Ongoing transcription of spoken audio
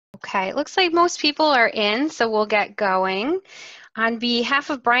Okay, it looks like most people are in, so we'll get going. On behalf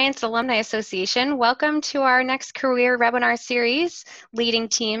of Bryant's Alumni Association, welcome to our next career webinar series, Leading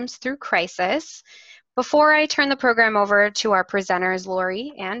Teams Through Crisis. Before I turn the program over to our presenters,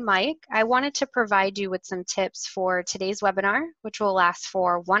 Lori and Mike, I wanted to provide you with some tips for today's webinar, which will last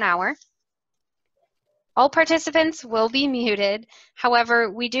for 1 hour. All participants will be muted.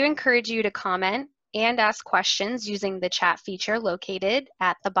 However, we do encourage you to comment and ask questions using the chat feature located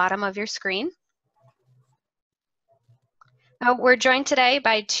at the bottom of your screen. We're joined today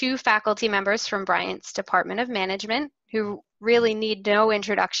by 2 faculty members from Bryant's Department of Management who really need no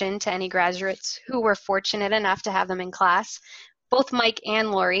introduction to any graduates who were fortunate enough to have them in class. Both Mike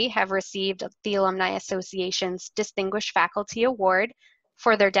and Lori have received the Alumni Association's Distinguished Faculty Award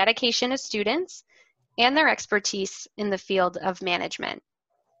for their dedication to students and their expertise in the field of management.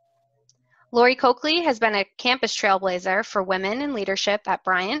 Lori Coakley has been a campus trailblazer for women in leadership at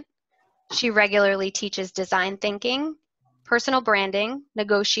Bryant. She regularly teaches design thinking, personal branding,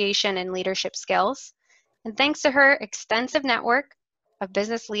 negotiation, and leadership skills. And thanks to her extensive network of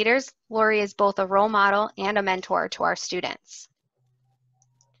business leaders, Lori is both a role model and a mentor to our students.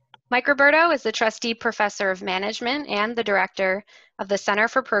 Mike Roberto is the trustee professor of management and the director of the Center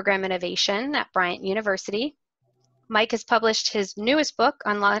for Program Innovation at Bryant University. Mike has published his newest book,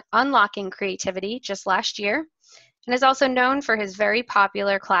 Unlocking Creativity, just last year, and is also known for his very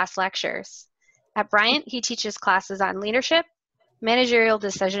popular class lectures. At Bryant, he teaches classes on leadership, managerial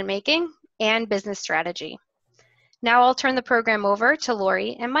decision-making, and business strategy. Now I'll turn the program over to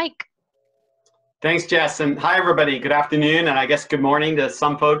Lori and Mike. Thanks, Jess, and hi, everybody. Good afternoon, and I guess good morning to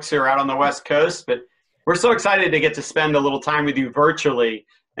some folks who are out on the West Coast, but we're so excited to get to spend a little time with you virtually.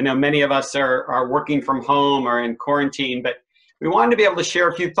 I know many of us are working from home or in quarantine, but we wanted to be able to share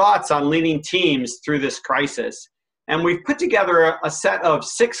a few thoughts on leading teams through this crisis. And we've put together a set of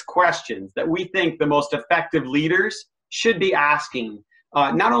 6 questions that we think the most effective leaders should be asking,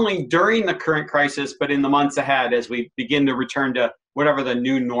 not only during the current crisis, but in the months ahead as we begin to return to whatever the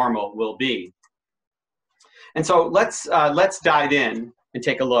new normal will be. And so let's dive in and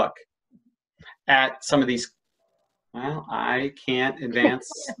take a look at some of these. Well, I can't advance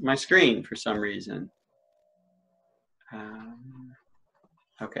my screen for some reason.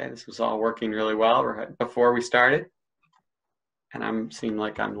 Okay, this was all working really well right before we started, and I'm seem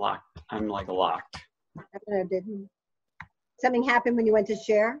like I'm locked. I'm like locked. Didn't something happen when you went to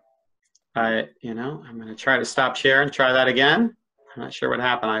share? I'm going to try to stop share and try that again. I'm not sure what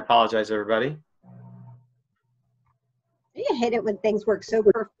happened. I apologize, everybody. You hate it when things work so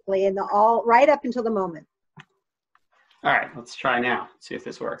perfectly and all right up until the moment. All right, let's try now. See if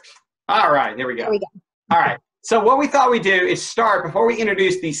this works. All right, here we go. There we go. All right. So what we thought we'd do is start, before we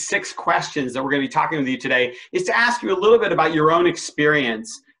introduce these 6 questions that we're going to be talking with you today, is to ask you a little bit about your own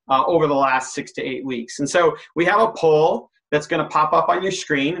experience over the last 6 to 8 weeks. And so we have a poll that's going to pop up on your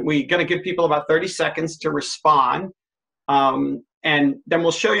screen. We're going to give people about 30 seconds to respond. And then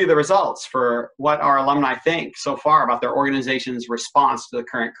we'll show you the results for what our alumni think so far about their organization's response to the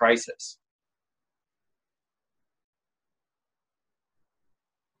current crisis.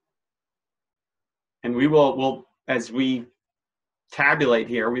 And we'll as we tabulate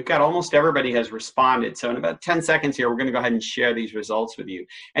here, we've got almost everybody has responded. So in about 10 seconds here, we're going to go ahead and share these results with you.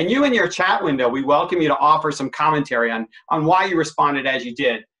 And you in your chat window, we welcome you to offer some commentary on why you responded as you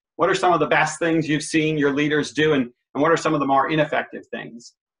did. What are some of the best things you've seen your leaders do, and what are some of the more ineffective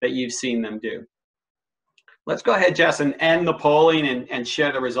things that you've seen them do? Let's go ahead, Jess, and end the polling and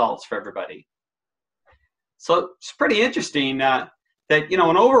share the results for everybody. So it's pretty interesting that an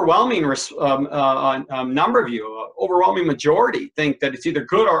overwhelming number of you, overwhelming majority, think that it's either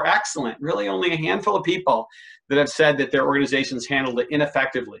good or excellent. Really only a handful of people that have said that their organizations handled it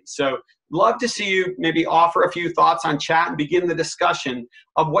ineffectively. So love to see you maybe offer a few thoughts on chat and begin the discussion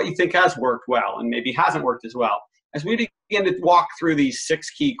of what you think has worked well and maybe hasn't worked as well as we begin to walk through these 6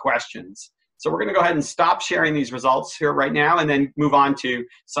 key questions. So we're going to go ahead and stop sharing these results here right now and then move on to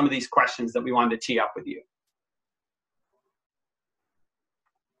some of these questions that we wanted to tee up with you.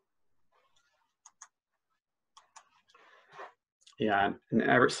 Yeah,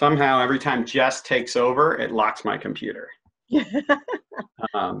 and somehow every time Jess takes over, it locks my computer.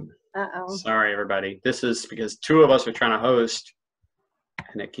 Sorry, everybody. This is because 2 of us are trying to host,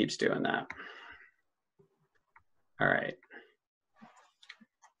 and it keeps doing that. All right.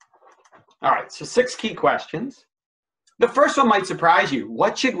 All right, so 6 key questions. The first one might surprise you.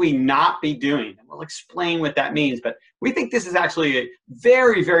 What should we not be doing? And we'll explain what that means, but we think this is actually a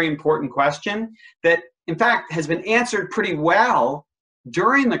very, very important question that, in fact, has been answered pretty well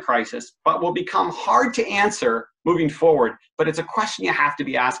during the crisis, but will become hard to answer moving forward, but it's a question you have to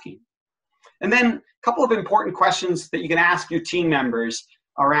be asking. And then a couple of important questions that you can ask your team members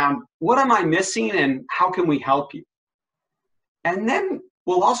around, what am I missing and how can we help you? And then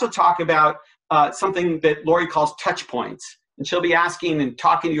we'll also talk about something that Lori calls touch points. And she'll be asking and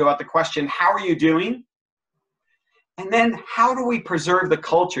talking to you about the question, how are you doing? And then how do we preserve the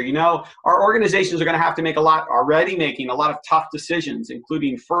culture? You know, our organizations are going to have to already making a lot of tough decisions,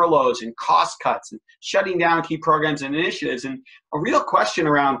 including furloughs and cost cuts and shutting down key programs and initiatives. And a real question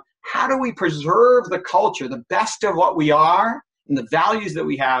around, how do we preserve the culture, the best of what we are and the values that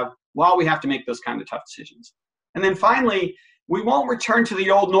we have while we have to make those kind of tough decisions? And then finally, we won't return to the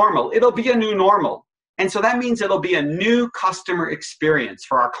old normal. It'll be a new normal. And so that means it'll be a new customer experience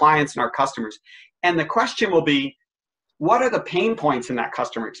for our clients and our customers. And the question will be, what are the pain points in that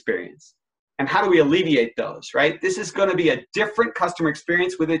customer experience? And how do we alleviate those, right? This is going to be a different customer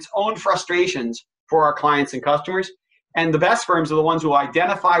experience with its own frustrations for our clients and customers. And the best firms are the ones who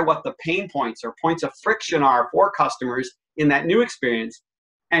identify what the pain points or points of friction are for customers in that new experience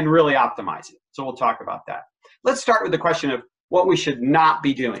and really optimize it. So we'll talk about that. Let's start with the question of what we should not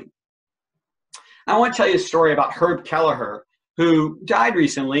be doing. I want to tell you a story about Herb Kelleher, who died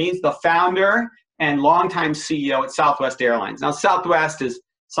recently. He's the founder and longtime CEO at Southwest Airlines. Now, Southwest is,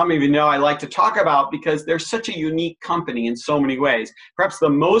 some of you know, I like to talk about because they're such a unique company in so many ways. Perhaps the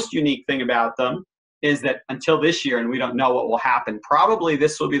most unique thing about them is that until this year, and we don't know what will happen, probably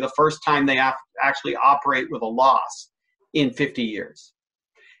this will be the first time they actually operate with a loss in 50 years.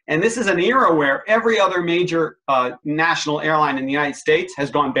 And this is an era where every other major national airline in the United States has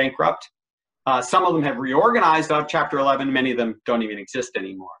gone bankrupt. Some of them have reorganized out of Chapter 11. Many of them don't even exist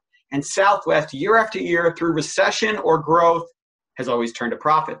anymore. And Southwest, year after year, through recession or growth, has always turned a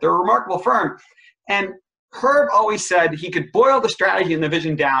profit. They're a remarkable firm. And Herb always said he could boil the strategy and the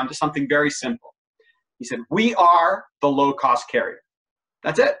vision down to something very simple. He said, we are the low-cost carrier.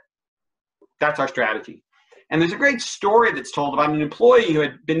 That's it. That's our strategy. And there's a great story that's told about an employee who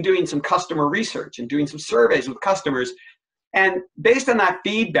had been doing some customer research and doing some surveys with customers. And based on that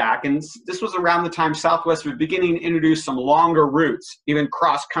feedback, and this was around the time Southwest was beginning to introduce some longer routes, even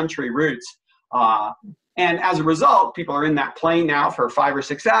cross-country routes. And as a result, people are in that plane now for 5 or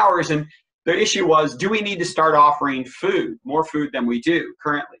 6 hours. And the issue was, do we need to start offering food, more food than we do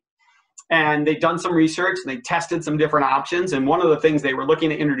currently? And they'd done some research, and they tested some different options. And one of the things they were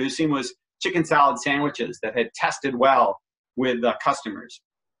looking at introducing was chicken salad sandwiches that had tested well with customers.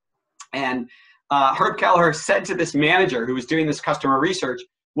 And Herb Kelleher said to this manager who was doing this customer research,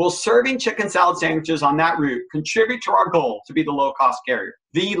 will serving chicken salad sandwiches on that route contribute to our goal to be the low-cost carrier,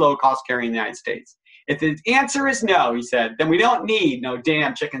 the low-cost carrier in the United States? If the answer is no, he said, then we don't need no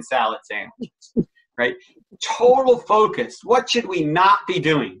damn chicken salad sandwiches, right? Total focus. What should we not be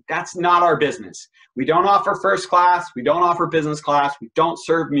doing? That's not our business. We don't offer first class. We don't offer business class. We don't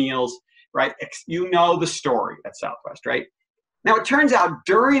serve meals, right? You know the story at Southwest, right? Now, it turns out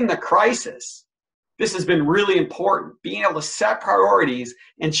during the crisis, this has been really important, being able to set priorities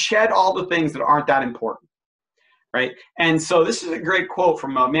and shed all the things that aren't that important, right? And so this is a great quote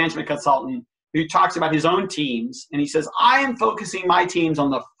from a management consultant who talks about his own teams. And he says, I am focusing my teams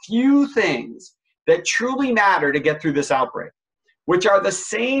on the few things that truly matter to get through this outbreak, which are the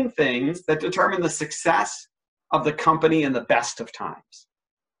same things that determine the success of the company in the best of times,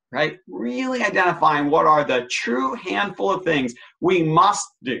 right? Really identifying what are the true handful of things we must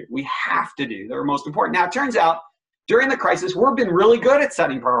do, we have to do, that are most important. Now, it turns out during the crisis, we've been really good at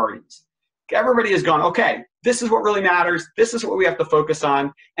setting priorities. Everybody has gone, okay, this is what really matters. This is what we have to focus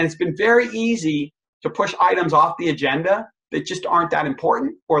on. And it's been very easy to push items off the agenda that just aren't that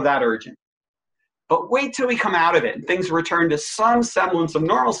important or that urgent. But wait till we come out of it and things return to some semblance of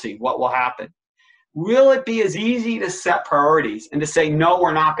normalcy. What will happen? Will it be as easy to set priorities and to say, no,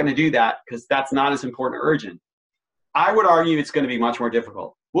 we're not going to do that because that's not as important or urgent? I would argue it's going to be much more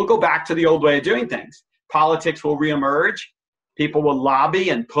difficult. We'll go back to the old way of doing things. Politics will reemerge. People will lobby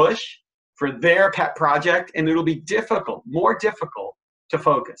and push for their pet project, and it'll be difficult, more difficult to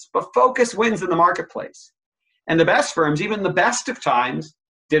focus. But focus wins in the marketplace. And the best firms, even the best of times,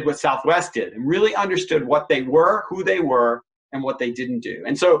 did what Southwest did and really understood what they were, who they were, and what they didn't do.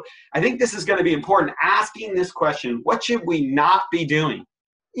 And so I think this is going to be important, asking this question, what should we not be doing,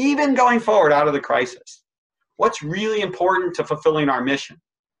 even going forward out of the crisis? What's really important to fulfilling our mission?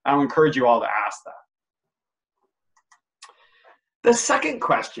 I'll encourage you all to ask that. The second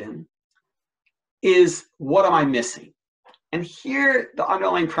question is, what am I missing? And here, the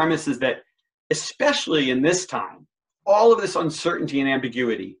underlying premise is that, especially in this time, all of this uncertainty and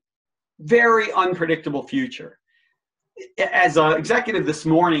ambiguity, very unpredictable future, as an executive this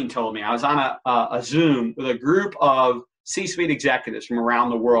morning told me, I was on a Zoom with a group of C-suite executives from around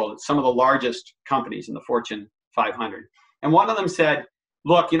the world, some of the largest companies in the Fortune 500. And one of them said,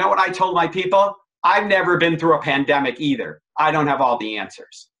 look, you know what I told my people? I've never been through a pandemic either. I don't have all the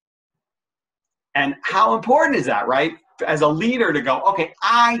answers. And how important is that, right? As a leader to go, okay,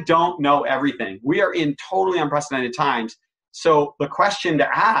 I don't know everything. We are in totally unprecedented times. So the question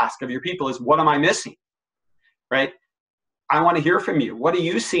to ask of your people is, what am I missing, right? I want to hear from you. What are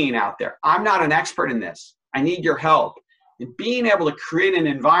you seeing out there? I'm not an expert in this. I need your help. And being able to create an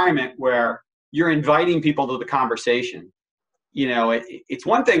environment where you're inviting people to the conversation. You know, it's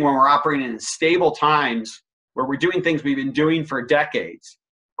one thing when we're operating in stable times where we're doing things we've been doing for decades.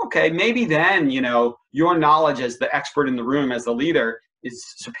 Okay, maybe then, you know, your knowledge as the expert in the room, as the leader, is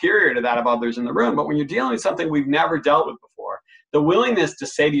superior to that of others in the room. But when you're dealing with something we've never dealt with before, the willingness to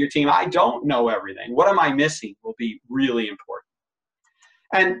say to your team, I don't know everything. What am I missing will be really important.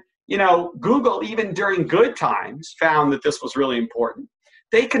 And, you know, Google, even during good times, found that this was really important.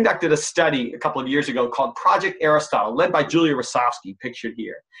 They conducted a study a couple of years ago called Project Aristotle, led by Julia Rosofsky, pictured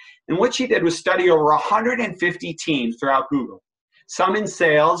here. And what she did was study over 150 teams throughout Google, some in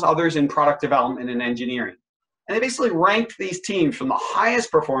sales, others in product development and engineering. And they basically ranked these teams from the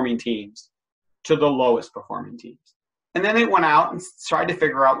highest performing teams to the lowest performing teams. And then they went out and tried to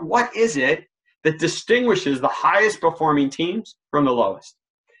figure out what is it that distinguishes the highest performing teams from the lowest.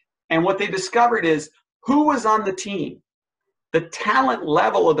 And what they discovered is who was on the team. The talent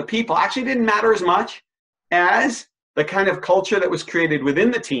level of the people actually didn't matter as much as the kind of culture that was created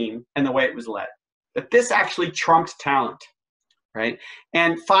within the team and the way it was led. That this actually trumped talent, right?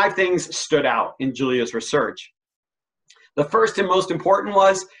 And 5 things stood out in Julia's research. The first and most important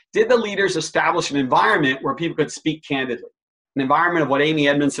was, did the leaders establish an environment where people could speak candidly? An environment of what Amy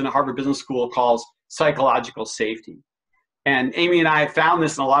Edmondson at Harvard Business School calls psychological safety. And Amy and I have found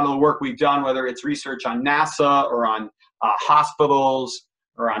this in a lot of the work we've done, whether it's research on NASA or on hospitals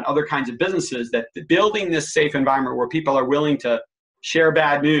or on other kinds of businesses, that building this safe environment where people are willing to share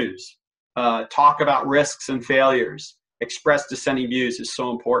bad news, talk about risks and failures, express dissenting views is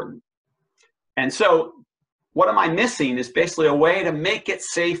so important. And so what am I missing is basically a way to make it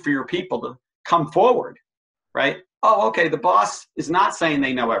safe for your people to come forward, right? Oh, okay, the boss is not saying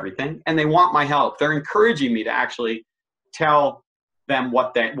they know everything and they want my help. They're encouraging me to actually tell them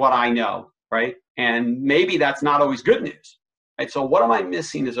what I know, right? And maybe that's not always good news, right? So what am I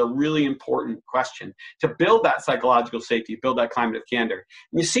missing is a really important question to build that psychological safety, build that climate of candor.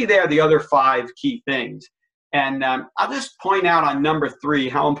 And you see there the other 5 key things. And I'll just point out on number 3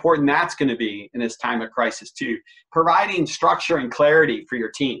 how important that's going to be in this time of crisis too. Providing structure and clarity for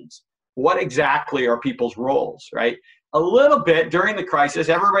your teams. What exactly are people's roles, right? A little bit during the crisis,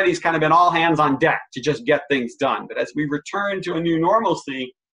 everybody's kind of been all hands on deck to just get things done. But as we return to a new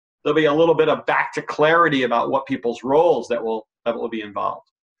normalcy, there'll be a little bit of back to clarity about what people's roles that will be involved.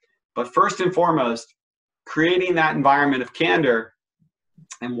 But first and foremost, creating that environment of candor.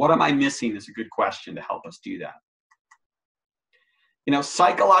 And what am I missing is a good question to help us do that. You know,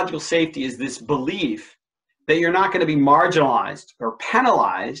 psychological safety is this belief that you're not going to be marginalized or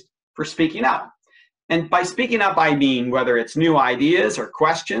penalized for speaking up. And by speaking up, I mean whether it's new ideas or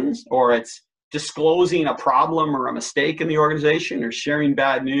questions, or it's disclosing a problem or a mistake in the organization, or sharing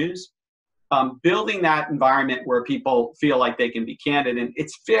bad news. Building that environment where people feel like they can be candid, and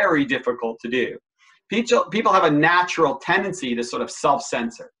it's very difficult to do. People have a natural tendency to sort of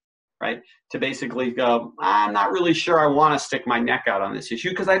self-censor, right? To basically go, I'm not really sure I want to stick my neck out on this issue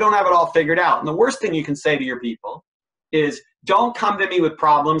because I don't have it all figured out. And the worst thing you can say to your people is, don't come to me with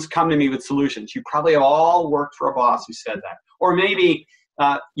problems, come to me with solutions. You probably have all worked for a boss who said that. Or maybe,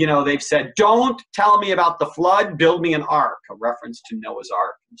 you know, they've said, don't tell me about the flood, build me an ark, a reference to Noah's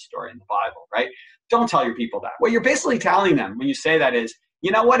Ark, the story in the Bible, right? Don't tell your people that. What you're basically telling them when you say that is, you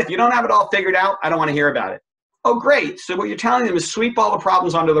know what, if you don't have it all figured out, I don't want to hear about it. Oh, great. So what you're telling them is sweep all the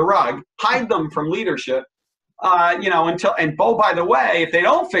problems under the rug, hide them from leadership, you know, until, and oh, by the way, if they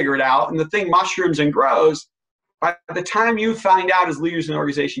don't figure it out and the thing mushrooms and grows, by the time you find out as leaders in the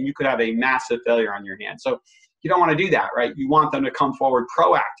organization, you could have a massive failure on your hands. So you don't want to do that, right? You want them to come forward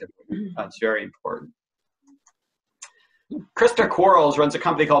proactively. That's very important. Krista Quarles runs a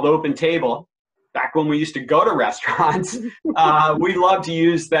company called Open Table. Back when we used to go to restaurants, we love to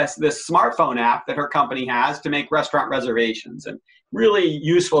use this smartphone app that her company has to make restaurant reservations, and really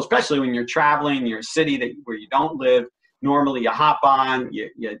useful, especially when you're traveling in your city where you don't live. Normally you hop on, you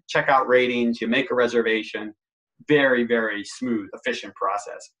check out ratings, you make a reservation. Very, very smooth, efficient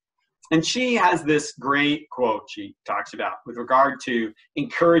process. And she has this great quote she talks about with regard to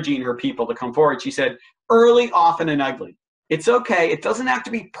encouraging her people to come forward. She said, early, often, and ugly. It's okay. It doesn't have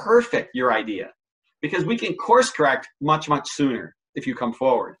to be perfect, your idea, because we can course correct much, much sooner if you come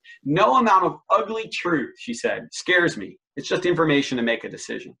forward. No amount of ugly truth, she said, scares me. It's just information to make a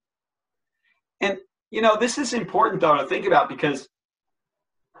decision. And, you know, this is important, though, to think about, because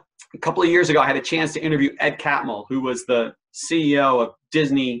a couple of years ago, I had a chance to interview Ed Catmull, who was the CEO of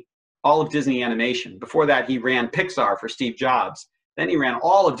Disney, all of Disney Animation. Before that, he ran Pixar for Steve Jobs. Then he ran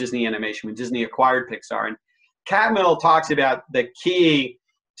all of Disney Animation when Disney acquired Pixar. And Catmull talks about the key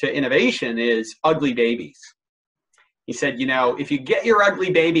to innovation is ugly babies. He said, you know, if you get your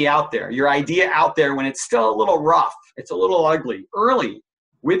ugly baby out there, your idea out there when it's still a little rough, it's a little ugly, early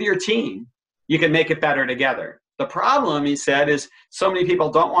with your team, you can make it better together. The problem, he said, is so many people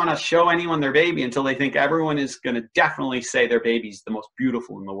don't want to show anyone their baby until they think everyone is going to definitely say their baby's the most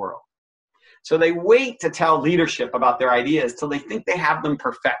beautiful in the world. So they wait to tell leadership about their ideas till they think they have them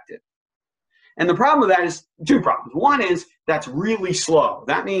perfected. And the problem with that is two problems. One is that's really slow.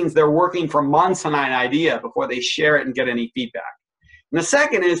 That means they're working for months on an idea before they share it and get any feedback. And the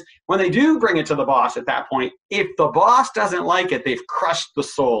second is when they do bring it to the boss at that point, if the boss doesn't like it, they've crushed the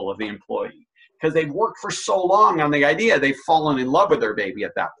soul of the employee. Because they've worked for so long on the idea, they've fallen in love with their baby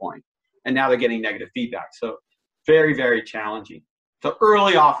at that point. And now they're getting negative feedback. So very, very challenging. So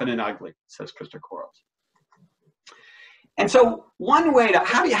early, often, and ugly, says Krista Quarles. And so one way to,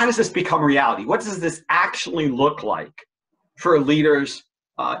 how does this become reality? What does this actually look like for leaders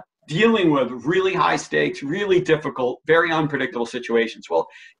dealing with really high stakes, really difficult, very unpredictable situations? Well,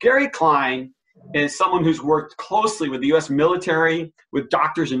 Gary Klein is someone who's worked closely with the U.S. military, with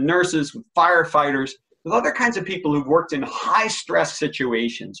doctors and nurses, with firefighters, with other kinds of people who've worked in high stress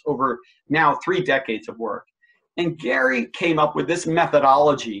situations over now 3 decades of work. And Gary came up with this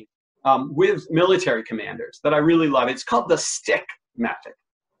methodology with military commanders that I really love. It's called the STICK method.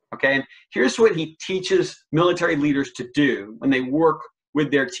 Okay, and here's what he teaches military leaders to do when they work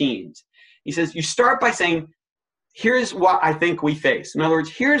with their teams. He says, you start by saying, here's what I think we face. In other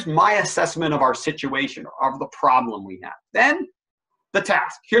words, here's my assessment of our situation or of the problem we have. Then the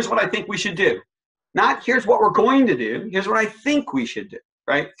task. Here's what I think we should do. Not here's what we're going to do. Here's what I think we should do,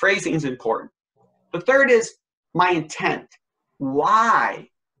 right? Phrasing is important. The third is my intent. Why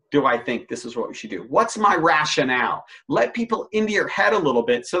do I think this is what we should do? What's my rationale? Let people into your head a little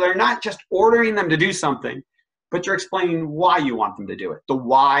bit so they're not just ordering them to do something, but you're explaining why you want them to do it. The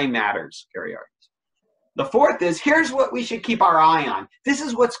why matters, Gary argues. The fourth is, here's what we should keep our eye on. This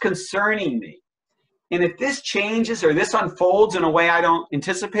is what's concerning me. And if this changes or this unfolds in a way I don't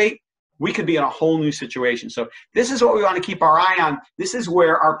anticipate, we could be in a whole new situation. So this is what we want to keep our eye on. This is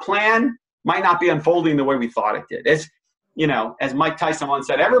where our plan might not be unfolding the way we thought it did. As, you know, as Mike Tyson once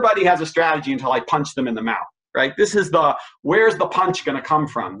said, everybody has a strategy until I punch them in the mouth, right? This is the, where's the punch going to come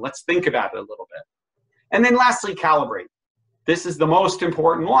from? Let's think about it a little bit. And then lastly, calibrate. This is the most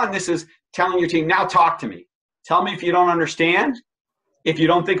important one. This is telling your team, now talk to me. Tell me if you don't understand, if you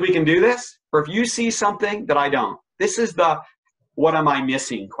don't think we can do this, or if you see something that I don't. This is the what am I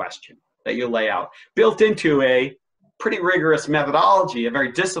missing question that you lay out, built into a pretty rigorous methodology, a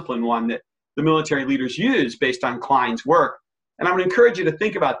very disciplined one that the military leaders use based on Klein's work. And I'm going to encourage you to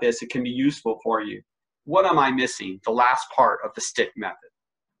think about this. It can be useful for you. What am I missing? The last part of the STICK method.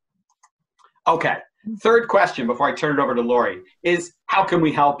 Okay, third question before I turn it over to Lori is, how can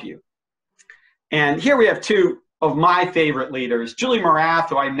we help you? And here we have two of my favorite leaders, Julie Morath,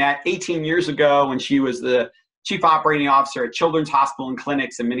 who I met 18 years ago when she was the Chief Operating Officer at Children's Hospital and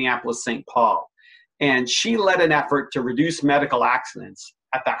Clinics in Minneapolis, St. Paul. And she led an effort to reduce medical accidents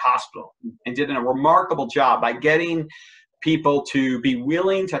at that hospital and did a remarkable job by getting people to be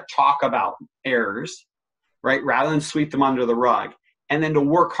willing to talk about errors, right, rather than sweep them under the rug, and then to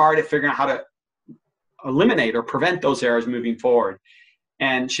work hard at figuring out how to eliminate or prevent those errors moving forward.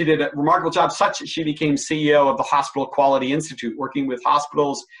 And she did a remarkable job, such that she became CEO of the Hospital Quality Institute, working with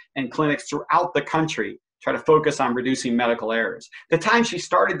hospitals and clinics throughout the country, try to focus on reducing medical errors. The time she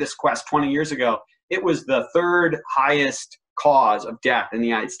started this quest 20 years ago, it was the third highest cause of death in the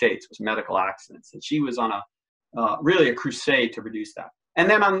United States was medical accidents. And she was on a really a crusade to reduce that. And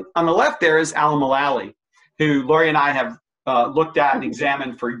then on the left there is Alan Mullally, who Lori and I have looked at and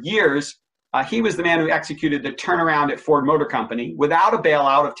examined for years. He was the man who executed the turnaround at Ford Motor Company without a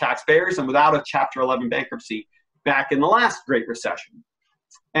bailout of taxpayers and without a Chapter 11 bankruptcy back in the last Great Recession.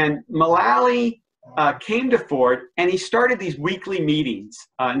 And Mullally came to Ford, and he started these weekly meetings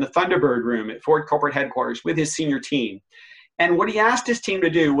in the Thunderbird room at Ford corporate headquarters with his senior team. And what he asked his team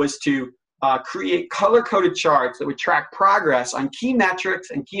to do was to create color-coded charts that would track progress on key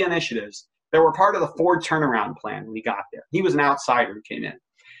metrics and key initiatives that were part of the Ford turnaround plan when he got there. He was an outsider who came in.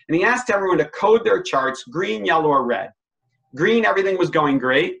 And he asked everyone to code their charts green, yellow, or red. Green, everything was going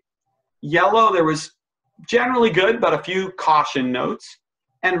great. Yellow, there was generally good, but a few caution notes.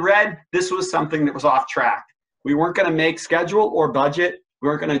 And red, this was something that was off track. We weren't going to make schedule or budget. We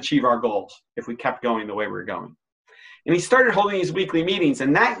weren't going to achieve our goals if we kept going the way we were going. And he started holding these weekly meetings.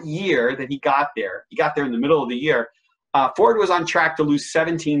 And that year that he got there in the middle of the year, Ford was on track to lose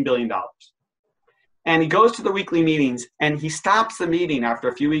 $17 billion. And he goes to the weekly meetings, and he stops the meeting after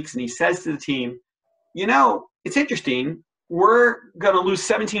a few weeks, and he says to the team, you know, it's interesting. We're going to lose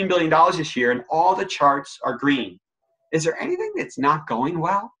 $17 billion this year, and all the charts are green. Is there anything that's not going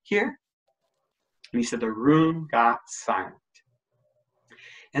well here? And he said the room got silent.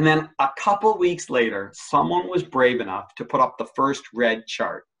 And then a couple weeks later, someone was brave enough to put up the first red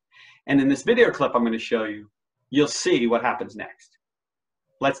chart. And in this video clip I'm going to show you, you'll see what happens next.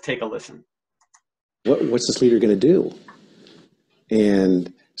 Let's take a listen. What's this leader going to do?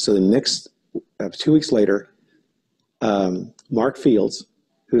 And so the next 2 weeks later, Mark Fields,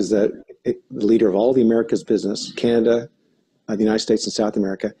 who's the leader of all the Americas business, Canada, the United States, and South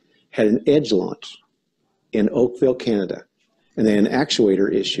America, had an edge launch in Oakville, Canada, and then an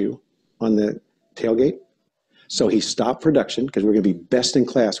actuator issue on the tailgate. So he stopped production because we're going to be best in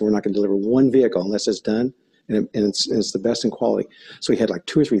class. We're not going to deliver one vehicle unless it's done, and it's the best in quality. So he had like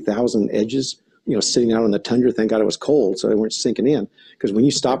 2,000 or 3,000 edges, you know, sitting out on the tundra. Thank God it was cold, so they weren't sinking in. Because when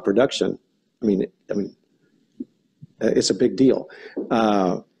you stop production, I mean, it's a big deal.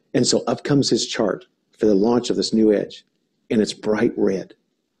 And so up comes his chart for the launch of this new edge, and it's bright red.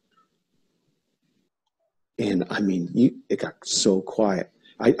 And I mean, it got so quiet.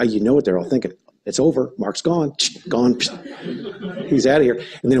 You know what they're all thinking? It's over. Mark's gone. Gone. He's out of here.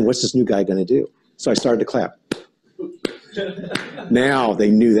 And then what's this new guy going to do? So I started to clap. Now they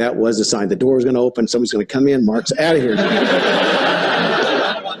knew that was a sign. The door was going to open. Somebody's going to come in. Mark's out of here.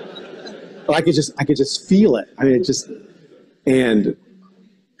 But I could just feel it. I mean, it just, and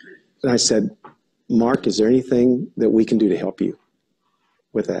I said, Mark, is there anything that we can do to help you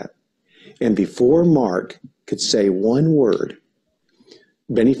with that? And before Mark could say one word,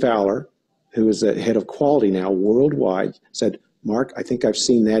 Benny Fowler, who is the head of quality now worldwide, said, Mark, I think I've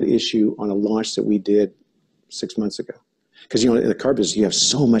seen that issue on a launch that we did 6 months ago. Because, you know, in the car business, you have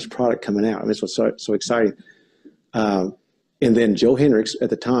so much product coming out. I mean, it's what's so exciting. And then Joe Hendricks, at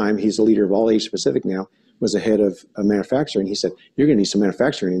the time, he's the leader of all Asia Pacific now, was the head of manufacturing. He said, you're going to need some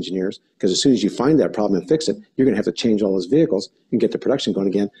manufacturing engineers, because as soon as you find that problem and fix it, you're going to have to change all those vehicles and get the production going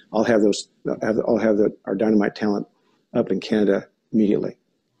again. I'll have our dynamite talent up in Canada immediately.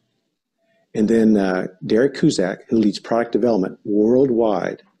 And then Derek Kuzak, who leads product development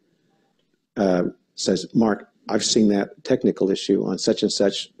worldwide, says, Mark, I've seen that technical issue on such and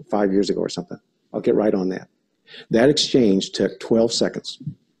such 5 years ago or something. I'll get right on that. That exchange took 12 seconds.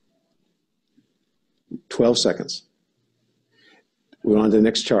 12 seconds. We went on to the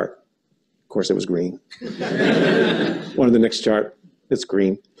next chart. Of course, it was green. One of the next chart, it's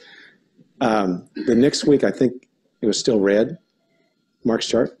green. The next week, I think it was still red, Mark's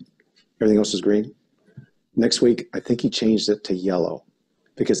chart. Everything else was green. Next week, I think he changed it to yellow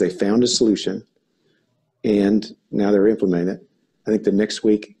because they found a solution, and now they're implementing it. I think the next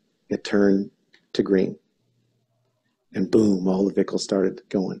week, it turned to green. And boom, all the vehicles started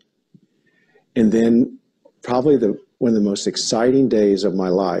going. And then probably one of the most exciting days of my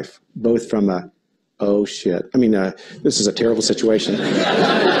life, both from oh shit, I mean, this is a terrible situation.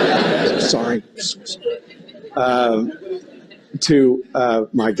 Sorry. To,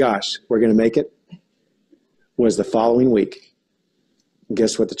 my gosh, we're going to make it, was the following week.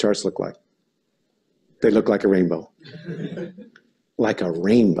 Guess what the charts look like? They look like a rainbow. Like a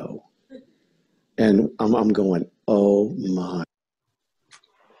rainbow. And I'm going, oh my.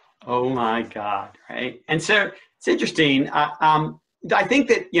 Oh my God, right? And so it's interesting. I think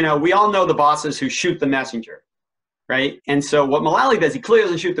that, you know, we all know the bosses who shoot the messenger, right? And so what Mullally does, he clearly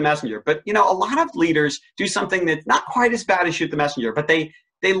doesn't shoot the messenger. But, you know, a lot of leaders do something that's not quite as bad as shoot the messenger, but they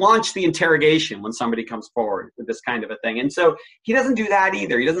launch the interrogation when somebody comes forward with this kind of a thing. And so he doesn't do that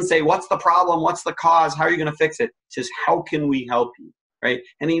either. He doesn't say, what's the problem? What's the cause? How are you going to fix it? He says, how can we help you, right?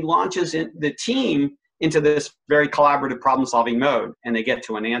 And he launches the team into this very collaborative problem-solving mode, and they get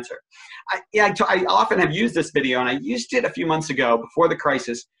to an answer. I often have used this video, and I used it a few months ago before the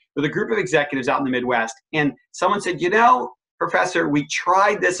crisis with a group of executives out in the Midwest, and someone said, you know, Professor, we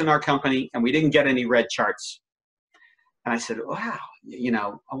tried this in our company, and we didn't get any red charts. And I said, wow, you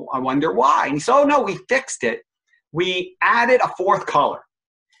know, I wonder why. And he said, oh, no, we fixed it. We added a fourth color.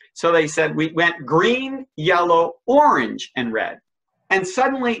 So they said we went green, yellow, orange, and red. And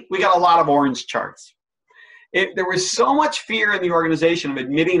suddenly, we got a lot of orange charts. There was so much fear in the organization of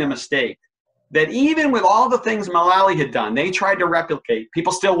admitting a mistake that even with all the things Mullally had done, they tried to replicate,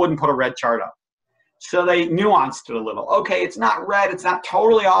 people still wouldn't put a red chart up. So they nuanced it a little. Okay, it's not red, it's not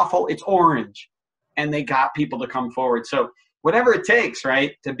totally awful, it's orange. And they got people to come forward. So whatever it takes,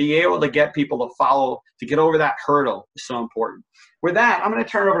 right, to be able to get people to follow, to get over that hurdle is so important. With that, I'm going to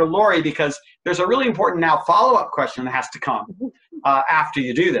turn it over to Lori because there's a really important now follow-up question that has to come after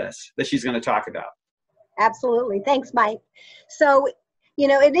you do this that she's going to talk about. Absolutely. Thanks, Mike. So, you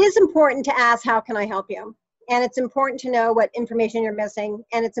know, it is important to ask, how can I help you? And it's important to know what information you're missing,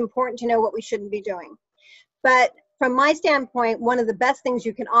 and it's important to know what we shouldn't be doing. But from my standpoint, one of the best things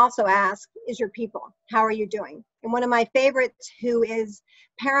you can also ask is your people. How are you doing? And one of my favorites, who is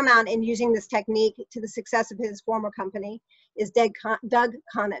paramount in using this technique to the success of his former company, is Doug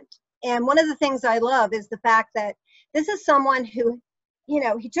Conant. And one of the things I love is the fact that this is someone who, you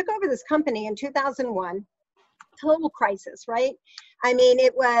know, he took over this company in 2001, total crisis, right? I mean,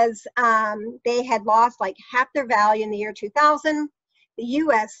 it was, they had lost like half their value in the year 2000. The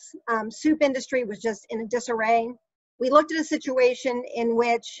US soup industry was just in a disarray. We looked at a situation in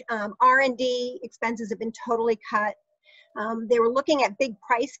which R&D expenses have been totally cut. They were looking at big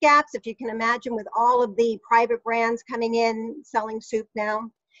price gaps, if you can imagine, with all of the private brands coming in, selling soup now.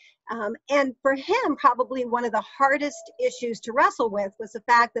 And for him, probably one of the hardest issues to wrestle with was the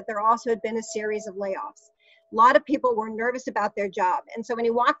fact that there also had been a series of layoffs. A lot of people were nervous about their job. And so when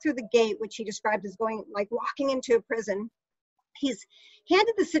he walked through the gate, which he described as going like walking into a prison, he's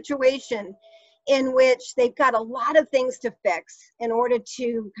handed the situation in which they've got a lot of things to fix in order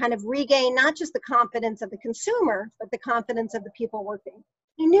to kind of regain not just the confidence of the consumer, but the confidence of the people working.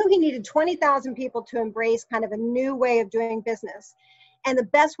 He knew he needed 20,000 people to embrace kind of a new way of doing business. And the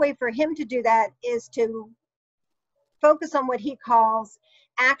best way for him to do that is to focus on what he calls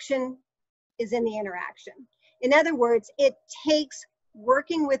action is in the interaction. In other words, it takes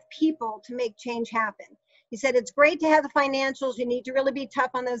working with people to make change happen. He said, it's great to have the financials. You need to really be tough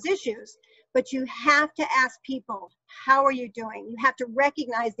on those issues, but you have to ask people, how are you doing? You have to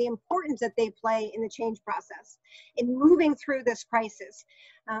recognize the importance that they play in the change process, in moving through this crisis.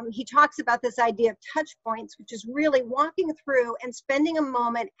 He talks about this idea of touch points, which is really walking through and spending a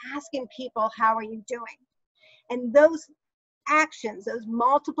moment asking people, how are you doing? And those actions, those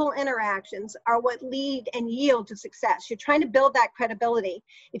multiple interactions are what lead and yield to success. You're trying to build that credibility.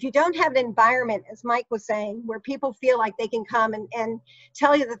 If you don't have an environment, as Mike was saying, where people feel like they can come and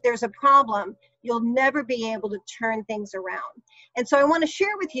tell you that there's a problem, you'll never be able to turn things around. And so I want to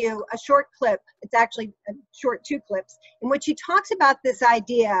share with you a short clip. It's actually a short 2 clips in which he talks about this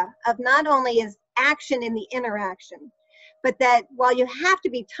idea of not only is action in the interaction, but that while you have to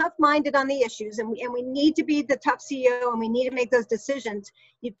be tough-minded on the issues, and we need to be the tough CEO and we need to make those decisions,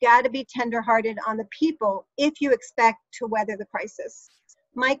 you've got to be tender-hearted on the people if you expect to weather the crisis.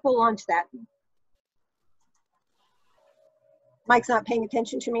 Mike will launch that. Mike's not paying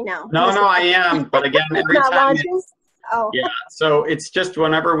attention to me now. No, I am, but again, every not time launching? Oh. Yeah, so it's just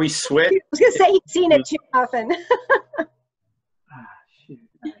whenever we switch. I was going to say he's seen it too often. Shoot.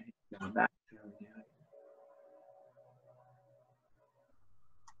 No, that.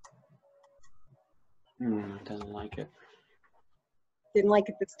 Doesn't like it. Didn't like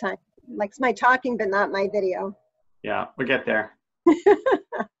it this time. Likes my talking, but not my video. Yeah, we'll get there.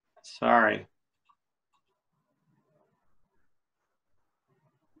 Sorry.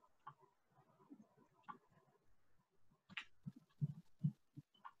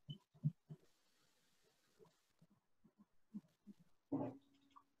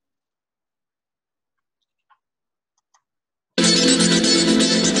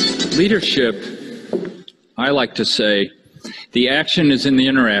 Leadership, I like to say, the action is in the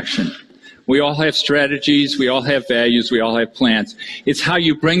interaction. We all have strategies, we all have values, we all have plans. It's how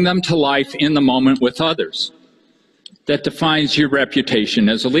you bring them to life in the moment with others that defines your reputation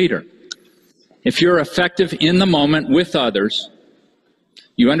as a leader. If you're effective in the moment with others,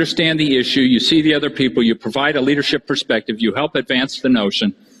 you understand the issue, you see the other people, you provide a leadership perspective, you help advance the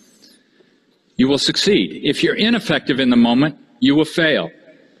notion, you will succeed. If you're ineffective in the moment, you will fail.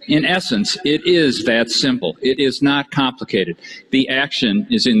 In essence, it is that simple. It is not complicated. The action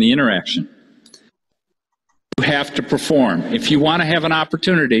is in the interaction. You have to perform. If you want to have an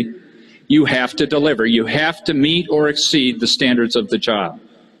opportunity, you have to deliver. You have to meet or exceed the standards of the job.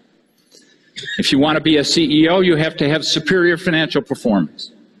 If you want to be a CEO, you have to have superior financial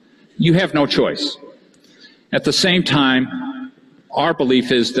performance. You have no choice. At the same time, our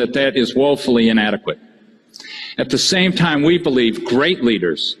belief is that that is woefully inadequate. At the same time, we believe great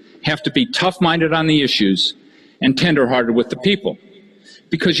leaders have to be tough-minded on the issues and tender-hearted with the people,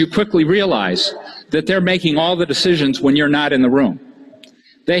 because you quickly realize that they're making all the decisions when you're not in the room.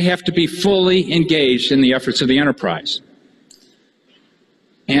 They have to be fully engaged in the efforts of the enterprise.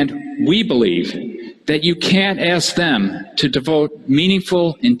 And we believe that you can't ask them to devote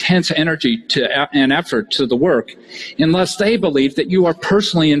meaningful, intense energy and effort to the work unless they believe that you are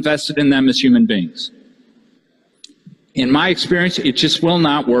personally invested in them as human beings. In my experience, it just will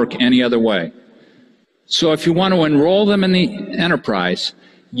not work any other way. So if you want to enroll them in the enterprise,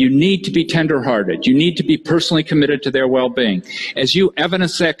 you need to be tender-hearted. You need to be personally committed to their well-being. As you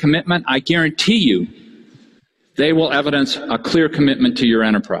evidence that commitment, I guarantee you they will evidence a clear commitment to your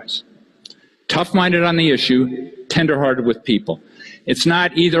enterprise. Tough-minded on the issue, tender-hearted with people. It's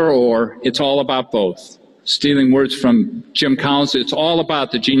not either or, it's all about both. Stealing words from Jim Collins, it's all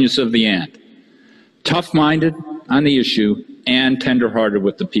about the genius of the and. Tough-minded on the issue and tender-hearted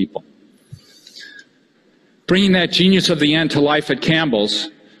with the people. Bringing that genius of the and to life at Campbell's,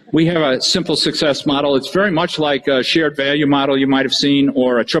 we have a simple success model. It's very much like a shared value model you might have seen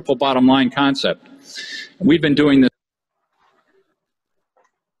or a triple bottom line concept. We've been doing this.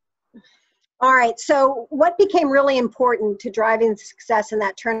 All right, so what became really important to driving success in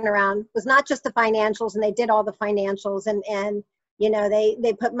that turnaround was not just the financials, and they did all the financials, and you know,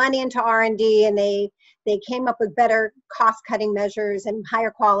 they put money into R&D, and they came up with better cost-cutting measures and higher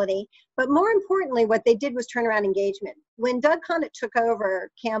quality. But more importantly, what they did was turn around engagement. When Doug Conant took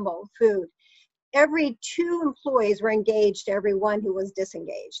over Campbell Food, every 2 employees were engaged to every 1 who was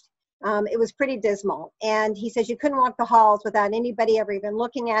disengaged. It was pretty dismal. And he says you couldn't walk the halls without anybody ever even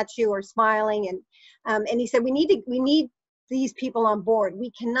looking at you or smiling. And he said we need these people on board.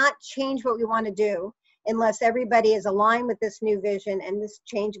 We cannot change what we want to do unless everybody is aligned with this new vision and this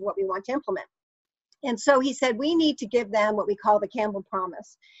change of what we want to implement. And so he said we need to give them what we call the Campbell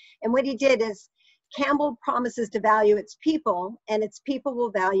Promise. And what he did is Campbell promises to value its people, and its people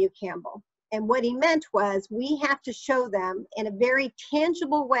will value Campbell. And what he meant was we have to show them in a very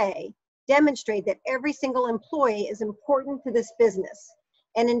tangible way, demonstrate that every single employee is important to this business.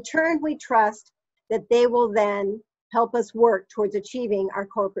 And in turn, we trust that they will then help us work towards achieving our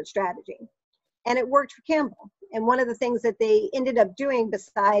corporate strategy. And it worked for Campbell. And one of the things that they ended up doing,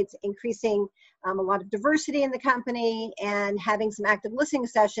 besides increasing a lot of diversity in the company and having some active listening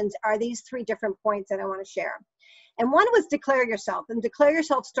sessions, are these 3 different points that I want to share. And one was declare yourself. And declare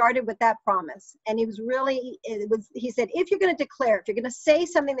yourself started with that promise. And he said, if you're going to declare, if you're going to say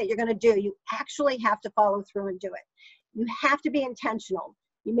something that you're going to do, you actually have to follow through and do it. You have to be intentional.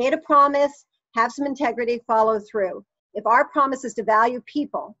 You made a promise, have some integrity, follow through. If our promise is to value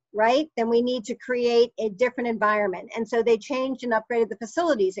people, right, then we need to create a different environment. And so they changed and upgraded the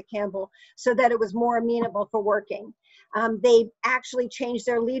facilities at Campbell so that it was more amenable for working. They actually changed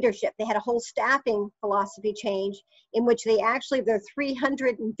their leadership. They had a whole staffing philosophy change in which they actually, their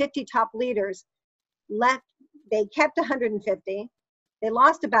 350 top leaders left. They kept 150. They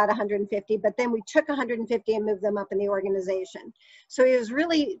lost about 150, but then we took 150 and moved them up in the organization. So it was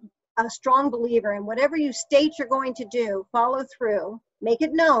really a strong believer in whatever you state you're going to do, follow through, make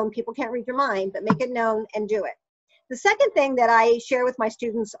it known. People can't read your mind, but make it known and do it. The second thing that I share with my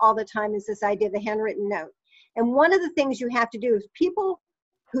students all the time is this idea of the handwritten note. And one of the things you have to do is people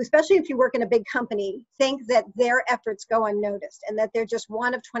who, especially if you work in a big company, think that their efforts go unnoticed and that they're just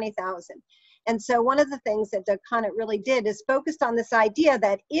one of 20,000. And so one of the things that Doug Conant really did is focused on this idea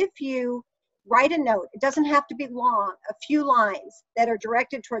that if you write a note, it doesn't have to be long, a few lines that are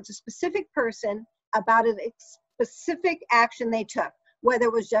directed towards a specific person about a specific action they took, whether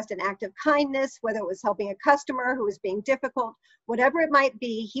it was just an act of kindness, whether it was helping a customer who was being difficult, whatever it might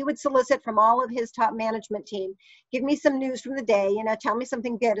be, he would solicit from all of his top management team, give me some news from the day, you know, tell me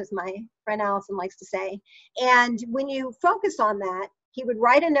something good, as my friend Allison likes to say. And when you focus on that, he would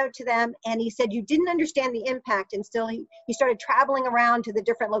write a note to them, and he said you didn't understand the impact, and still he started traveling around to the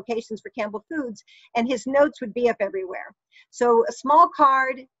different locations for Campbell Foods, and his notes would be up everywhere. So a small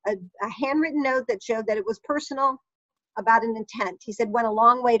card, a handwritten note that showed that it was personal, about an intent, he said, went a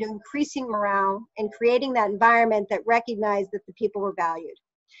long way to increasing morale and creating that environment that recognized that the people were valued.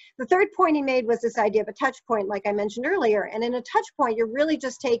 The third point he made was this idea of a touch point, like I mentioned earlier. And in a touch point, you're really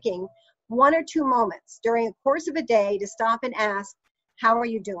just taking 1 or 2 moments during the course of a day to stop and ask, how are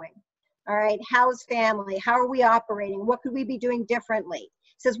you doing? All right, how's family? How are we operating? What could we be doing differently?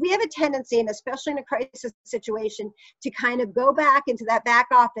 Says we have a tendency, and especially in a crisis situation, to kind of go back into that back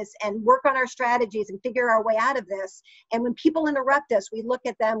office and work on our strategies and figure our way out of this. And when people interrupt us, we look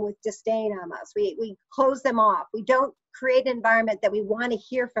at them with disdain on us. We close them off. We don't create an environment that we want to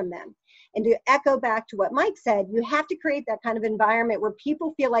hear from them. And to echo back to what Mike said, you have to create that kind of environment where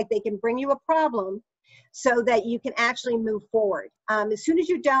people feel like they can bring you a problem so that you can actually move forward. As soon as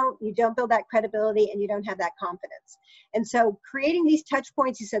you don't build that credibility and you don't have that confidence. And so creating these touch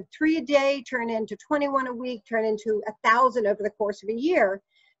points, you said 3 a day, turn into 21 a week, turn into 1,000 over the course of a year,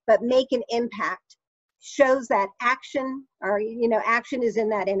 but make an impact, shows that action, or, you know, action is in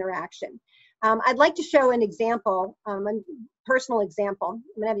that interaction. I'd like to show an example, a personal example.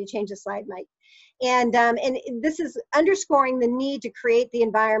 I'm gonna have you change the slide, Mike. And this is underscoring the need to create the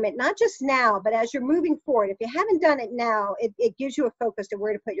environment, not just now, but as you're moving forward. If you haven't done it now, it gives you a focus to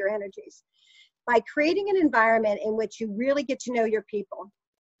where to put your energies. By creating an environment in which you really get to know your people,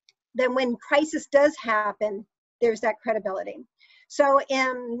 then when crisis does happen, there's that credibility. So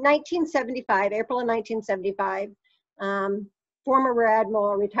in 1975, April of 1975, former Rear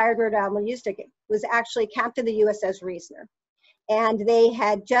Admiral, retired Rear Admiral Eustick was actually captain of the USS Reasoner. And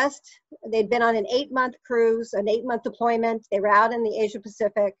they'd been on an 8-month cruise, an 8-month deployment. They were out in the Asia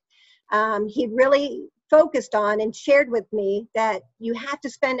Pacific. He'd really focused on and shared with me that you have to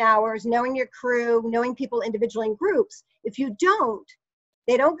spend hours knowing your crew, knowing people individually in groups. If you don't,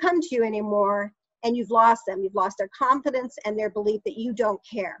 they don't come to you anymore, and you've lost them. You've lost their confidence and their belief that you don't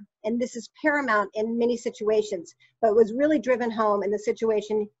care. And this is paramount in many situations, but was really driven home in the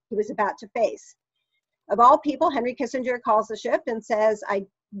situation he was about to face. Of all people, Henry Kissinger calls the ship and says,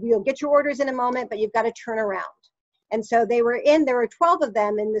 we'll get your orders in a moment, but you've got to turn around. And so there were 12 of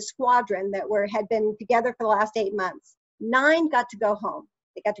them in the squadron that had been together for the last 8 months. 9 got to go home.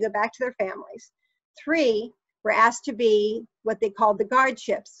 They got to go back to their families. 3 were asked to be what they called the guard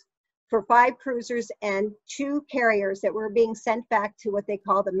ships for 5 cruisers and 2 carriers that were being sent back to what they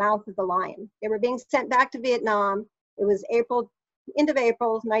call the mouth of the lion. They were being sent back to Vietnam. It was end of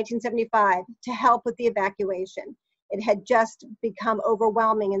April 1975 to help with the evacuation. It had just become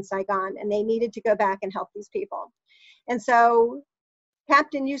overwhelming in Saigon, and they needed to go back and help these people. And so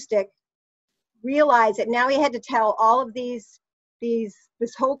Captain Eustick realized that now he had to tell all of this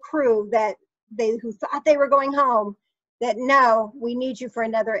whole crew who thought they were going home, that no, we need you for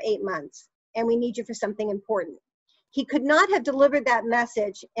another 8 months, and we need you for something important. He could not have delivered that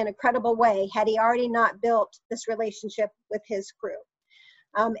message in a credible way had he already not built this relationship with his crew.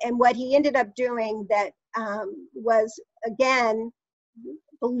 And what he ended up doing that was, again,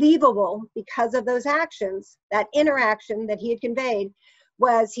 believable because of those actions, that interaction that he had conveyed,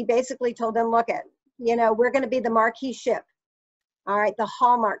 was he basically told them, look, we're going to be the marquee ship, all right, the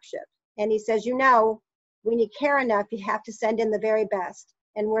hallmark ship. And he says, when you care enough, you have to send in the very best,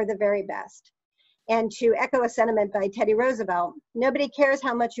 and we're the very best. And to echo a sentiment by Teddy Roosevelt, nobody cares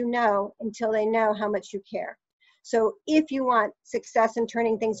how much you know until they know how much you care. So if you want success in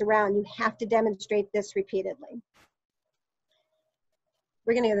turning things around, you have to demonstrate this repeatedly.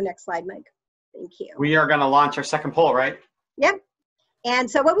 We're going to go to the next slide, Mike. Thank you. We are going to launch our second poll, right? Yep. And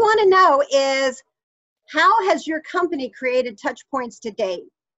so what we want to know is, how has your company created touch points to date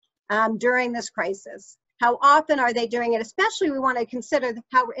during this crisis? How often are they doing it? Especially we want to consider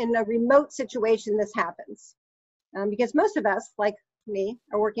how in a remote situation this happens. Because most of us, like me,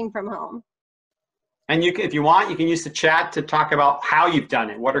 are working from home. And if you want, you can use the chat to talk about how you've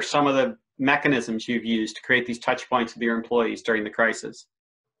done it. What are some of the mechanisms you've used to create these touch points with your employees during the crisis?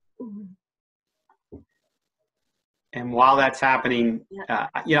 And while that's happening,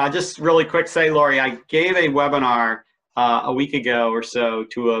 I'll just really quick say, Lori, I gave a webinar a week ago or so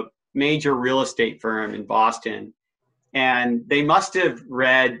to a major real estate firm in Boston, and they must have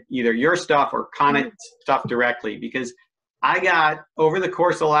read either your stuff or Connect stuff directly, because I got, over the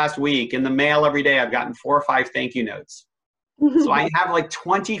course of the last week, in the mail every day, I've gotten 4 or 5 thank you notes. So I have like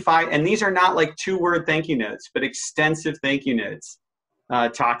 25, and these are not like 2-word thank you notes, but extensive thank you notes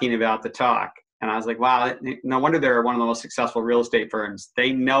talking about the talk. And I was like, wow, no wonder they're one of the most successful real estate firms.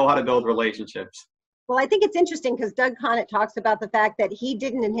 They know how to build relationships. Well, I think it's interesting because Doug Conant talks about the fact that he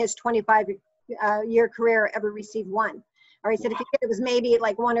didn't, in his 25-year career, ever receive one. Or he said if he did, it was maybe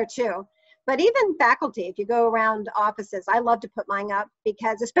like 1 or 2. But even faculty, if you go around offices, I love to put mine up,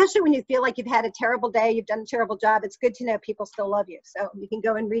 because especially when you feel like you've had a terrible day, you've done a terrible job, it's good to know people still love you. So you can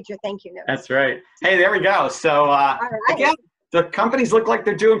go and read your thank you notes. That's right. Hey, there we go. So again, the companies look like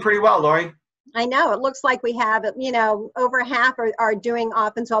they're doing pretty well, Lori. I know, it looks like we have, over half are doing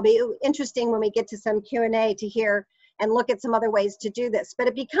often. So it'll be interesting when we get to some Q&A to hear and look at some other ways to do this. But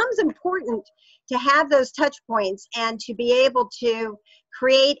it becomes important to have those touch points and to be able to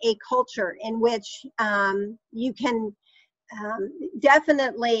create a culture in which you can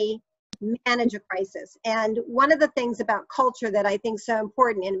definitely manage a crisis. And one of the things about culture that I think is so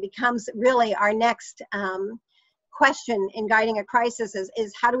important, and it becomes really our next question in guiding a crisis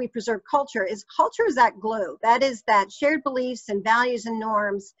is how do we preserve culture? Culture is that glue. That is that shared beliefs and values and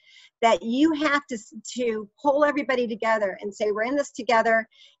norms that you have to pull everybody together and say, we're in this together,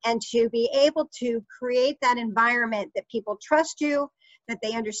 and to be able to create that environment that people trust you, that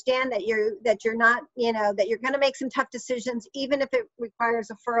they understand that you're not, that you're going to make some tough decisions, even if it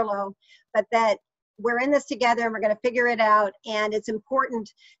requires a furlough, but that we're in this together and we're going to figure it out. And it's important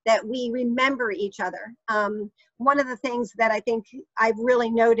that we remember each other. One of the things that I think I've really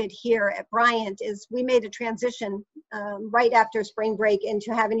noted here at Bryant is we made a transition right after spring break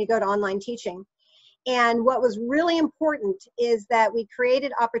into having to go to online teaching. And what was really important is that we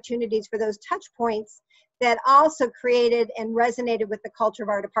created opportunities for those touch points that also created and resonated with the culture of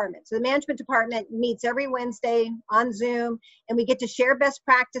our department. So the management department meets every Wednesday on Zoom, and we get to share best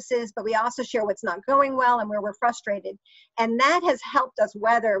practices, but we also share what's not going well and where we're frustrated. And that has helped us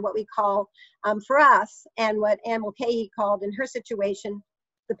weather what we call, for us, and what Ann Mulcahy called in her situation,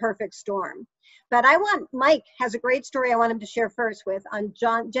 the perfect storm. But Mike has a great story I want him to share first on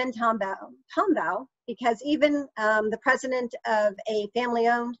Jen Tombaugh, because even the president of a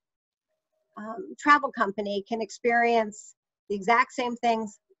family-owned travel company can experience the exact same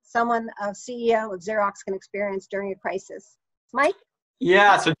things someone, a CEO of Xerox, can experience during a crisis. Mike?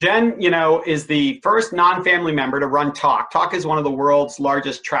 Yeah, so Jen, is the first non-family member to run Talk. Talk is one of the world's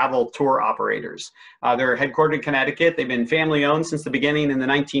largest travel tour operators. They're headquartered in Connecticut. They've been family-owned since the beginning in the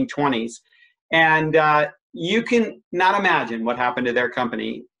 1920s. And you can not imagine what happened to their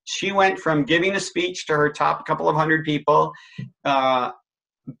company. She went from giving a speech to her top couple of hundred people,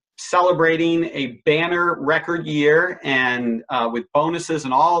 celebrating a banner record year and with bonuses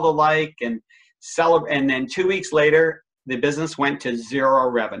and all the like, and then 2 weeks later, the business went to zero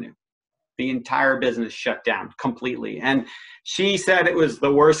revenue. The entire business shut down completely. And she said it was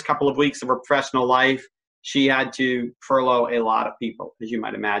the worst couple of weeks of her professional life. She had to furlough a lot of people, as you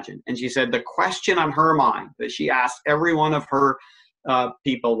might imagine. And she said the question on her mind that she asked every one of her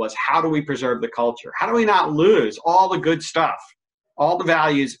people was, how do we preserve the culture? How do we not lose all the good stuff, all the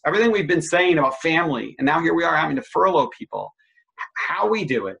values, everything we've been saying about family? And now here we are having to furlough people. How we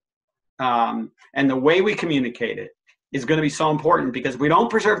do it and the way we communicate it is going to be so important, because if we don't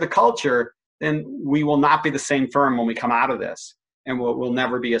preserve the culture, then we will not be the same firm when we come out of this, and we'll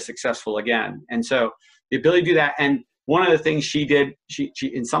never be as successful again. And so the ability to do that, and one of the things she did,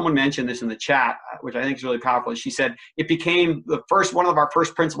 and someone mentioned this in the chat, which I think is really powerful. She said it became one of our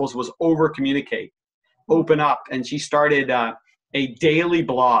first principles was over communicate, open up. And she started a daily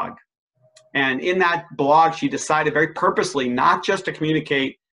blog. And in that blog, she decided very purposely not just to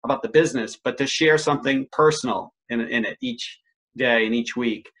communicate about the business, but to share something personal in it each day and each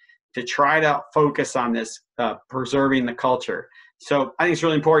week, to try to focus on this preserving the culture. So I think it's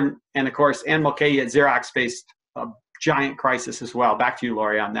really important. And of course, Ann Mulcahy at Xerox faced a giant crisis as well. Back to you,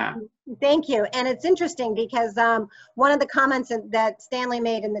 Lori, on that. Thank you. And it's interesting because one of the comments that Stanley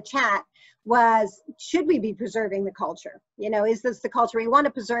made in the chat was, should we be preserving the culture? Is this the culture we want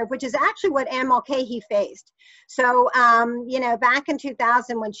to preserve? Which is actually what Ann Mulcahy faced. So, back in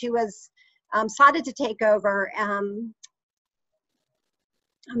 2000, when she was slotted to take over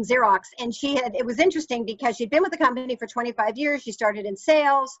Xerox, and it was interesting because she'd been with the company for 25 years. She started in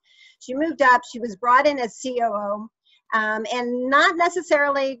sales. She moved up. She was brought in as COO. And not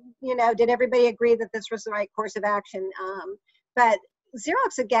necessarily, did everybody agree that this was the right course of action. But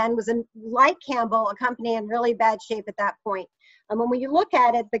Xerox, again, was, like Campbell, a company in really bad shape at that point. When you look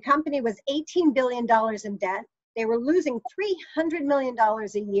at it, the company was $18 billion in debt. They were losing $300 million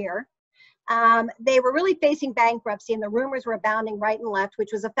a year. They were really facing bankruptcy, and the rumors were abounding right and left,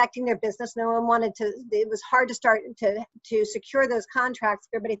 which was affecting their business. No one wanted to, it was hard to start to secure those contracts.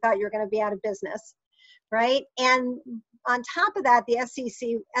 Everybody thought you were going to be out of business, right? And on top of that, the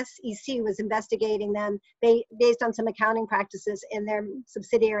SEC was investigating them based on some accounting practices in their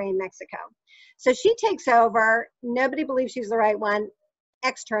subsidiary in Mexico. So she takes over. Nobody believes she's the right one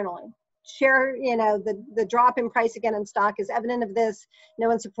externally. Share, the drop in price again in stock is evident of this. No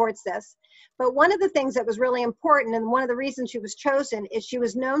one supports this. But one of the things that was really important, and one of the reasons she was chosen, is she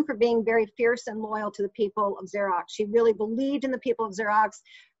was known for being very fierce and loyal to the people of Xerox. She really believed in the people of Xerox.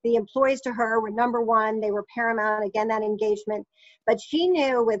 The employees to her were number one. They were paramount, again, that engagement. But she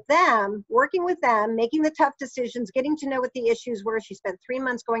knew with them, working with them, making the tough decisions, getting to know what the issues were. She spent 3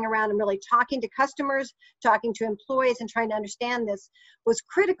 months going around and really talking to customers, talking to employees, and trying to understand this was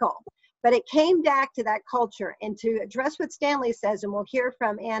critical. But it came back to that culture. And to address what Stanley says, and we'll hear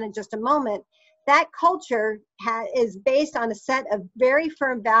from Ann in just a moment, that culture is based on a set of very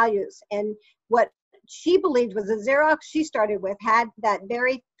firm values. And what she believed was the Xerox she started with had that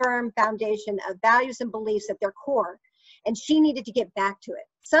very firm foundation of values and beliefs at their core, and she needed to get back to it.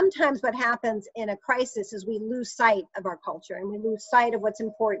 Sometimes what happens in a crisis is we lose sight of our culture, and we lose sight of what's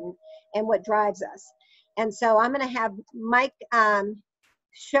important and what drives us. And so I'm going to have Mike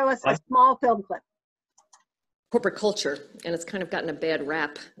show us a small film clip. Corporate culture, and it's kind of gotten a bad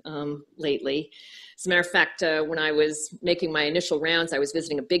rap lately. As a matter of fact, when I was making my initial rounds, I was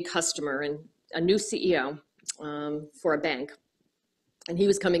visiting a big customer and a new CEO for a bank. And he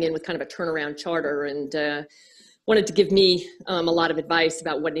was coming in with kind of a turnaround charter and wanted to give me a lot of advice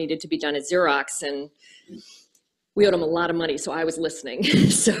about what needed to be done at Xerox. And we owed him a lot of money, so I was listening.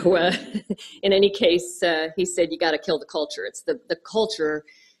 So in any case, he said, you got to kill the culture. It's the culture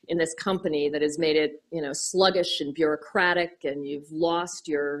in this company that has made it, you know, sluggish and bureaucratic, and you've lost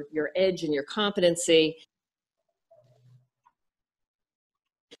your edge and your competency.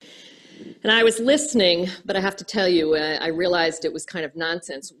 And I was listening, but I have to tell you, I realized it was kind of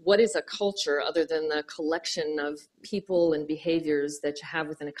nonsense. What is a culture other than the collection of people and behaviors that you have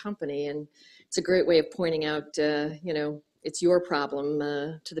within a company? And it's a great way of pointing out, you know, it's your problem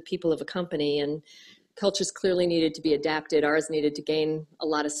to the people of a company. And cultures clearly needed to be adapted. Ours needed to gain a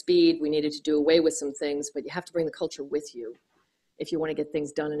lot of speed. We needed to do away with some things, but you have to bring the culture with you if you want to get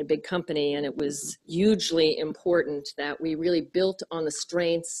things done in a big company. And it was hugely important that we really built on the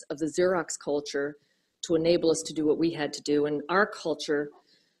strengths of the Xerox culture to enable us to do what we had to do. And our culture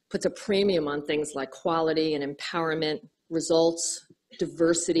puts a premium on things like quality and empowerment, results,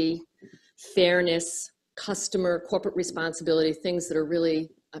 diversity, fairness, customer, corporate responsibility, things that are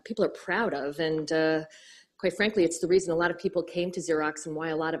really people are proud of. And quite frankly, it's the reason a lot of people came to Xerox and why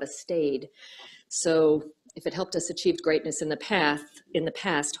a lot of us stayed. So if it helped us achieve greatness in the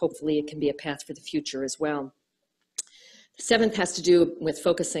past, hopefully it can be a path for the future as well. The seventh has to do with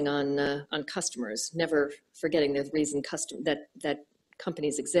focusing on customers, never forgetting the reason that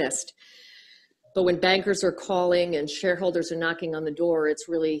companies exist. But when bankers are calling and shareholders are knocking on the door, it's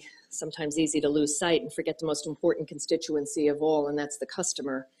really sometimes easy to lose sight and forget the most important constituency of all, and that's the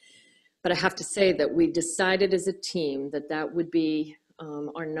customer. But I have to say that we decided as a team that that would be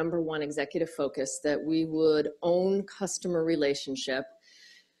our number one executive focus, that we would own customer relationship.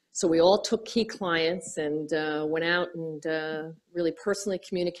 So we all took key clients and went out and really personally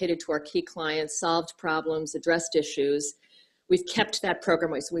communicated to our key clients, solved problems, addressed issues. We've kept that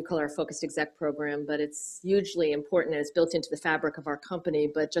program, so we call our Focused Exec program, but it's hugely important and it's built into the fabric of our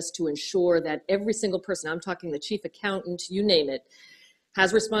company, but just to ensure that every single person, I'm talking the chief accountant, you name it,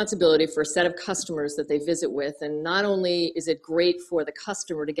 has responsibility for a set of customers that they visit with. And not only is it great for the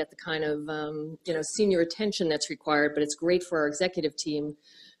customer to get the kind of you know, senior attention that's required, but it's great for our executive team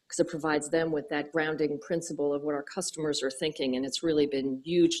because it provides them with that grounding principle of what our customers are thinking, and it's really been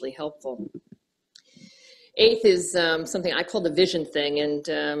hugely helpful. Eighth is something I call the vision thing,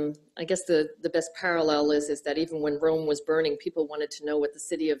 and I guess the best parallel is that even when Rome was burning, people wanted to know what the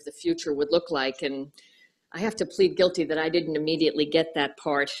city of the future would look like, and I have to plead guilty that I didn't immediately get that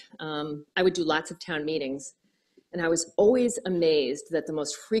part. I would do lots of town meetings, and I was always amazed that the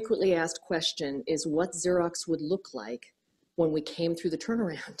most frequently asked question is what Xerox would look like when we came through the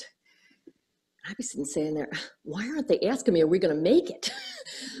turnaround. I'd be sitting saying there, why aren't they asking me, are we going to make it?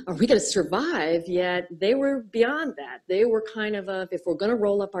 Are we going to survive? Yet they were beyond that. They were kind of if we're going to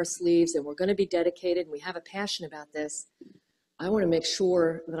roll up our sleeves and we're going to be dedicated and we have a passion about this, I want to make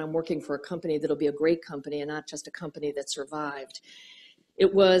sure that I'm working for a company that'll be a great company and not just a company that survived.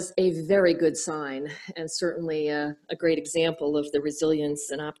 It was a very good sign and certainly a great example of the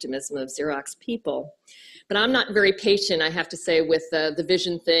resilience and optimism of Xerox people. But I'm not very patient, I have to say, with the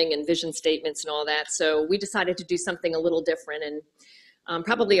vision thing and vision statements and all that. So we decided to do something a little different. And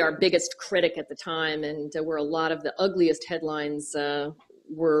probably our biggest critic at the time, and where a lot of the ugliest headlines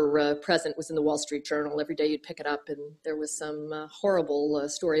were present, was in the Wall Street Journal. Every day you'd pick it up and there was some horrible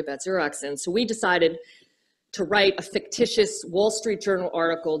story about Xerox. And so we decided to write a fictitious Wall Street Journal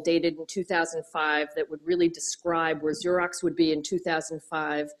article dated in 2005 that would really describe where Xerox would be in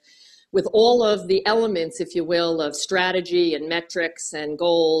 2005, with all of the elements, if you will, of strategy and metrics and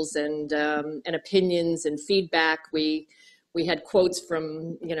goals and opinions and feedback. We had quotes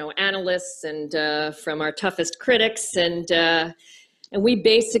from, you know, analysts and from our toughest critics, and we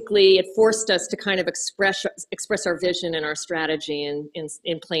basically, it forced us to kind of express our vision and our strategy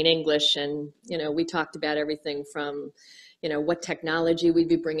in plain English. And, you know, we talked about everything from, you know, what technology we'd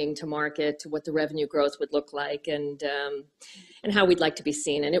be bringing to market, to what the revenue growth would look like, and how we'd like to be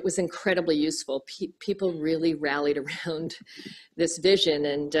seen. And it was incredibly useful. People really rallied around this vision.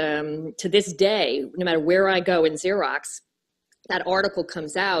 And to this day, no matter where I go in Xerox, that article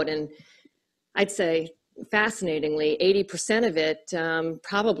comes out, and I'd say fascinatingly, 80% of it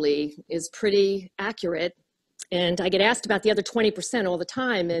probably is pretty accurate. And I get asked about the other 20% all the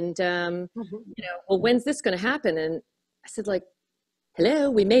time. And, well, when's this going to happen? And I said, like, hello,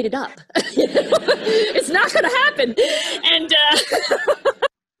 we made it up. It's not going to happen. And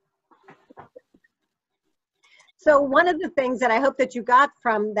so one of the things that I hope that you got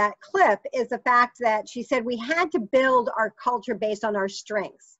from that clip is the fact that she said we had to build our culture based on our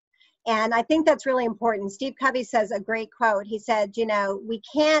strengths. And I think that's really important. Steve Covey says a great quote. He said, we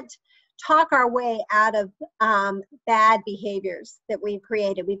can't talk our way out of bad behaviors that we've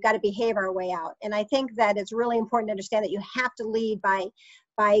created. We've got to behave our way out. And I think that it's really important to understand that you have to lead by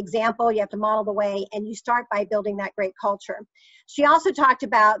example, you have to model the way, and you start by building that great culture. She also talked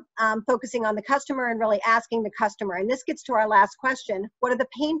about focusing on the customer and really asking the customer. And this gets to our last question. What are the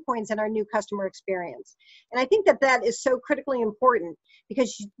pain points in our new customer experience? And I think that that is so critically important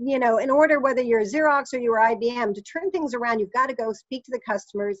because, in order, whether you're Xerox or you're IBM, to turn things around, you've got to go speak to the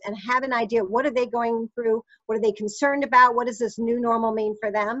customers and have an idea, what are they going through? What are they concerned about? What does this new normal mean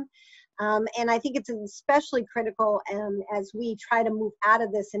for them? And I think it's especially critical as we try to move out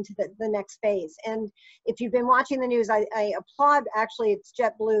of this into the next phase. And if you've been watching the news, I applaud, actually, it's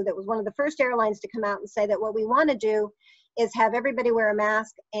JetBlue that was one of the first airlines to come out and say that what we want to do is have everybody wear a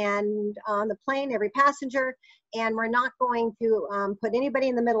mask and on the plane, every passenger, and we're not going to put anybody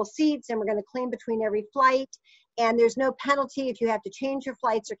in the middle seats, and we're going to clean between every flight, and there's no penalty if you have to change your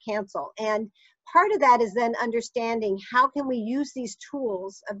flights or cancel. And part of that is then understanding how can we use these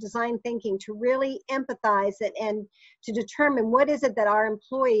tools of design thinking to really empathize it and to determine what is it that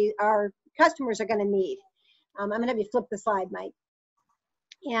our customers are going to need. I'm going to have you flip the slide, Mike.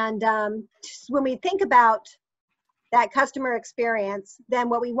 And when we think about that customer experience, then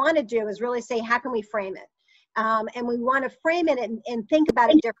what we want to do is really say, how can we frame it? And we want to frame it and think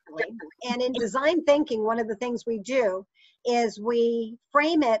about it differently. And in design thinking, one of the things we do is we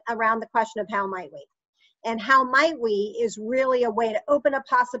frame it around the question of how might we? And how might we is really a way to open up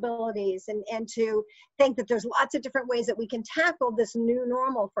possibilities and to think that there's lots of different ways that we can tackle this new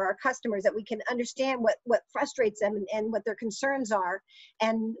normal for our customers, that we can understand what frustrates them and what their concerns are.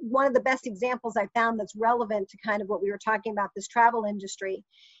 And one of the best examples I found that's relevant to kind of what we were talking about, this travel industry,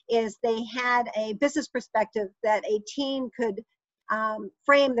 is they had a business perspective that a team could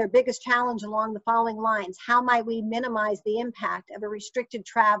frame their biggest challenge along the following lines. How might we minimize the impact of a restricted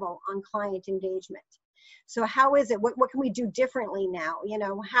travel on client engagement? So how is it, what can we do differently now?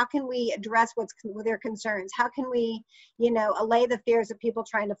 How can we address what's their concerns? How can we, allay the fears of people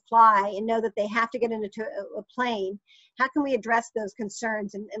trying to fly and know that they have to get into a plane? How can we address those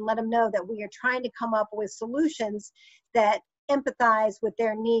concerns and let them know that we are trying to come up with solutions that empathize with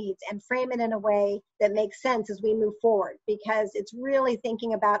their needs and frame it in a way that makes sense as we move forward, because it's really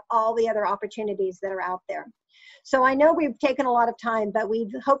thinking about all the other opportunities that are out there. So I know we've taken a lot of time, but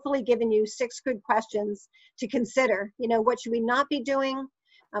we've hopefully given you 6 good questions to consider. What should we not be doing?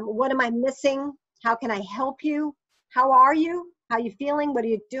 What am I missing? How can I help you? How are you? How are you feeling? What are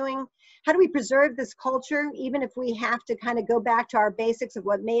you doing? How do we preserve this culture, even if we have to kind of go back to our basics of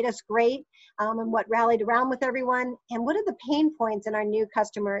what made us great and what rallied around with everyone? And what are the pain points in our new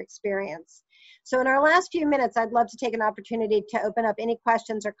customer experience? So in our last few minutes, I'd love to take an opportunity to open up any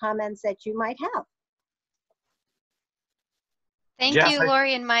questions or comments that you might have. Thank you,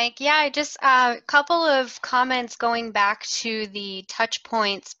 Lori and Mike. Yeah, just a couple of comments going back to the touch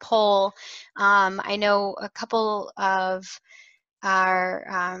points poll. I know a couple of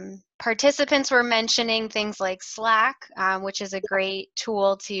our participants were mentioning things like Slack, which is a great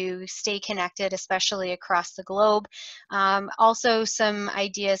tool to stay connected, especially across the globe. Also some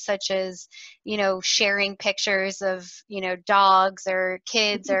ideas such as, sharing pictures of, dogs or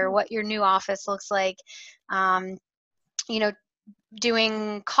kids or what your new office looks like.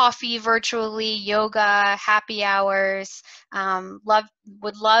 Doing coffee virtually, yoga, happy hours.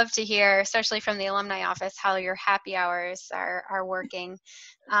 Would love to hear, especially from the alumni office, how your happy hours are working.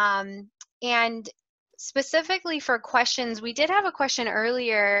 And specifically for questions, we did have a question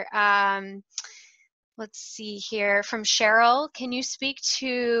earlier. Let's see here from Cheryl. Can you speak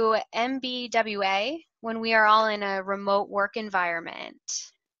to MBWA when we are all in a remote work environment?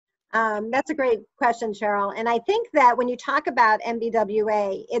 That's a great question, Cheryl. And I think that when you talk about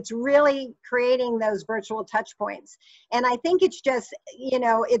MBWA, it's really creating those virtual touch points. And I think it's just,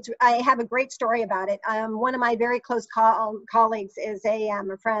 I have a great story about it. One of my very close colleagues is a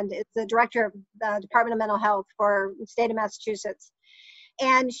friend. It's the director of the Department of Mental Health for the state of Massachusetts.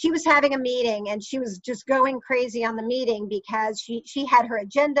 And she was having a meeting, and she was just going crazy on the meeting because she had her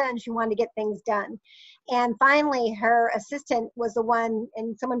agenda and she wanted to get things done. And finally, her assistant was the one,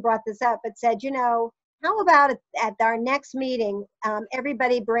 and someone brought this up, but said, you know, how about at our next meeting,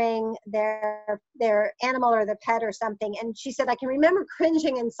 everybody bring their animal or their pet or something. And she said, I can remember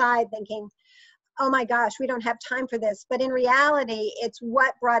cringing inside thinking, oh my gosh, we don't have time for this. But in reality, it's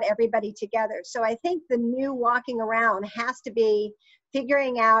what brought everybody together. So I think the new walking around has to be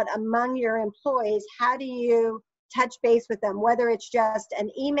figuring out among your employees, how do you touch base with them, whether it's just an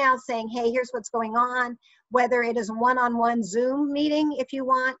email saying, hey, here's what's going on, whether it is a one-on-one Zoom meeting, if you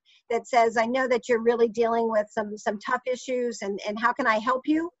want, that says, I know that you're really dealing with some tough issues, and how can I help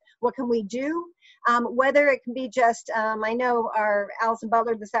you? What can we do? Whether it can be just, I know our Allison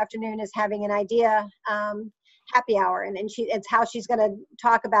Butler this afternoon is having an idea happy hour, and it's how she's going to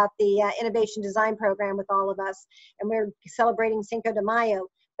talk about the innovation design program with all of us, and we're celebrating Cinco de Mayo.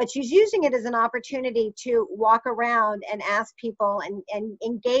 But she's using it as an opportunity to walk around and ask people and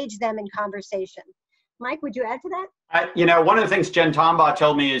engage them in conversation. Mike, would you add to that? You know, one of the things Jen Tombaugh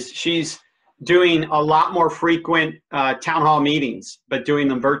told me is she's doing a lot more frequent town hall meetings, but doing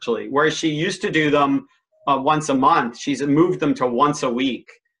them virtually. Whereas she used to do them once a month, she's moved them to once a week.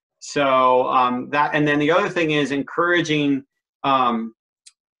 So and then the other thing is encouraging,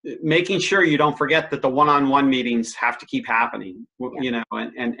 making sure you don't forget that the one-on-one meetings have to keep happening, you know,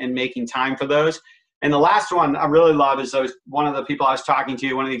 and making time for those. And the last one I really love is one of the people I was talking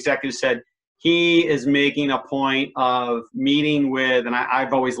to, one of the executives said, he is making a point of meeting with, and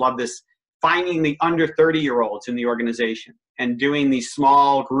I've always loved this, finding the under 30-year-olds in the organization and doing these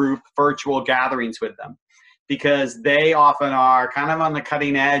small group virtual gatherings with them, because they often are kind of on the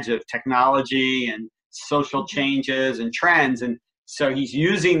cutting edge of technology and social changes and trends. And so he's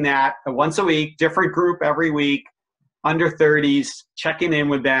using that once a week, different group every week, under 30s, checking in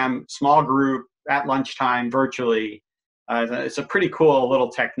with them, small group at lunchtime virtually. It's a pretty cool little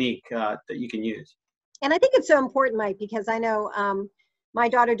technique that you can use. And I think it's so important, Mike, because I know my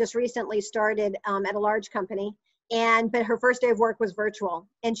daughter just recently started at a large company, but her first day of work was virtual,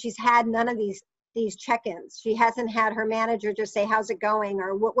 and she's had none of these check-ins. She hasn't had her manager just say, how's it going?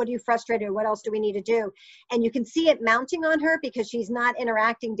 Or what are you frustrated? What else do we need to do? And you can see it mounting on her because she's not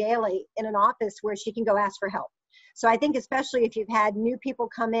interacting daily in an office where she can go ask for help. So I think especially if you've had new people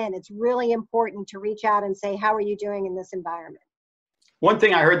come in, it's really important to reach out and say, how are you doing in this environment? One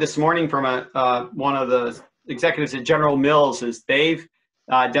thing I heard this morning from one of the executives at General Mills is they've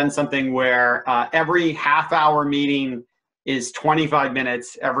done something where every half-hour meeting is 25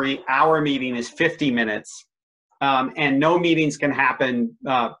 minutes, every hour meeting is 50 minutes, and no meetings can happen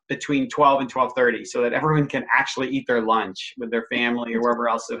between 12 and 12:30, so that everyone can actually eat their lunch with their family or wherever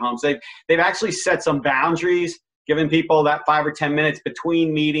else at home. So they've actually set some boundaries, giving people that 5 or 10 minutes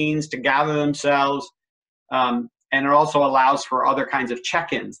between meetings to gather themselves, and it also allows for other kinds of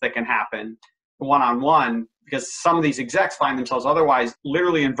check-ins that can happen one-on-one, because some of these execs find themselves otherwise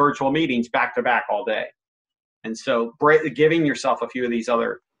literally in virtual meetings back-to-back all day. And so giving yourself a few of these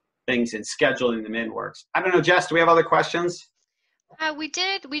other things and scheduling them in works. I don't know, Jess, do we have other questions? We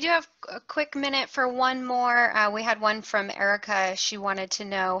do have a quick minute for one more. We had one from Erica. She wanted to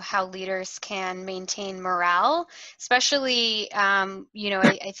know how leaders can maintain morale, especially, you know,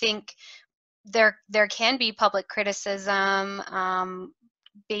 I think there can be public criticism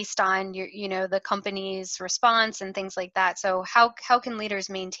based on the company's response and things like that. So how can leaders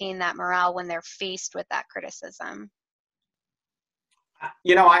maintain that morale when they're faced with that criticism?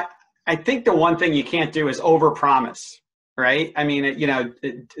 You know, I think the one thing you can't do is overpromise, right? I mean,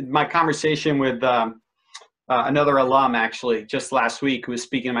 my conversation with another alum actually just last week who was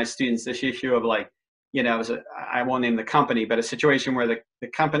speaking to my students, this issue of like, you know, I won't name the company, but a situation where the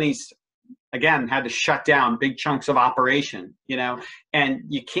company's, again, had to shut down big chunks of operation, you know, and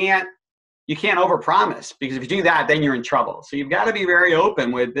you can't overpromise, because if you do that, then you're in trouble. So you've got to be very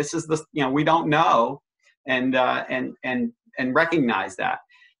open with, this is the, you know, we don't know, and recognize that.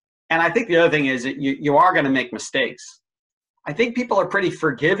 And I think the other thing is that you are going to make mistakes. I think people are pretty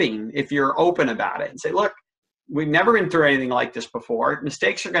forgiving if you're open about it and say, look, we've never been through anything like this before.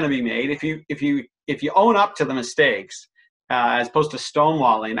 Mistakes are going to be made. If you own up to the mistakes, as opposed to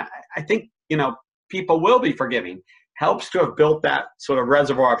stonewalling, I think, you know, people will be forgiving. Helps to have built that sort of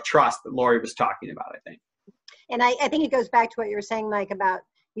reservoir of trust that Lori was talking about, I think. And I think it goes back to what you were saying, Mike, about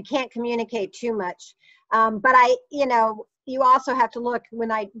you can't communicate too much. But you also have to look,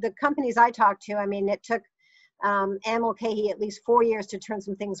 the companies I talked to, I mean, it took Ann Mulcahy at least 4 years to turn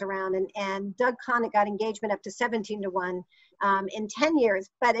some things around, and Doug Connick got engagement up to 17 to 1 in 10 years.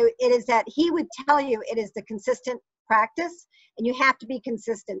 But it is that he would tell you it is the consistent practice, and you have to be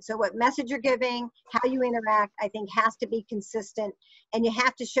consistent. So what message you're giving, how you interact, I think has to be consistent. And you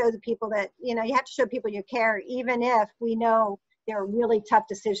have to show the people that, you know, you have to show people you care, even if we know there are really tough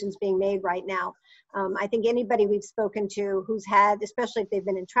decisions being made right now. I think anybody we've spoken to who's had, especially if they've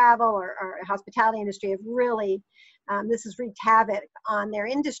been in travel or hospitality industry, have really, this has wreaked havoc on their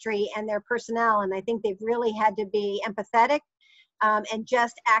industry and their personnel. And I think they've really had to be empathetic and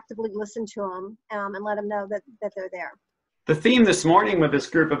just actively listen to them and let them know that they're there. The theme this morning with this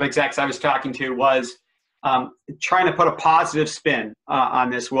group of execs I was talking to was trying to put a positive spin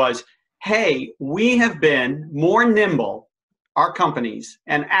on this was, hey, we have been more nimble, our companies,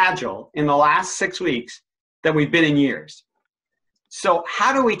 and agile in the last 6 weeks than we've been in years. So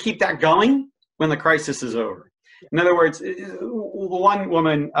how do we keep that going when the crisis is over? In other words, one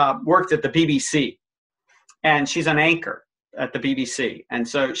woman worked at the BBC, and she's an anchor at the BBC. And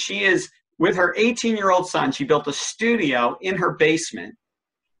so she is, with her 18-year-old son, she built a studio in her basement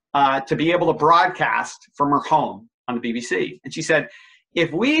to be able to broadcast from her home on the BBC. And she said,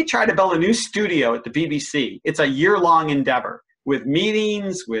 if we try to build a new studio at the BBC, it's a year-long endeavor with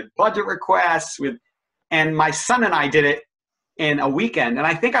meetings, with budget requests, and my son and I did it in a weekend. And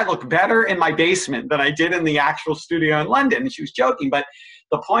I think I look better in my basement than I did in the actual studio in London. And she was joking, but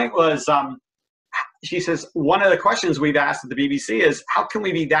the point was, she says, one of the questions we've asked at the BBC is, how can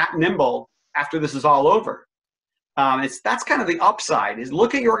we be that nimble after this is all over? That's kind of the upside, is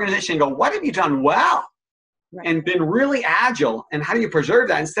look at your organization and go, what have you done well? Right. And been really agile, and how do you preserve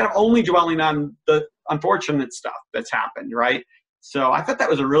that instead of only dwelling on the unfortunate stuff that's happened, right? So I thought that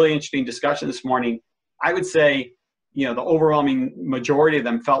was a really interesting discussion this morning. I would say, you know, the overwhelming majority of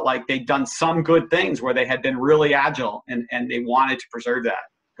them felt like they'd done some good things where they had been really agile, and they wanted to preserve that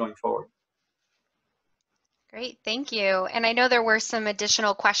going forward. Great, thank you. And I know there were some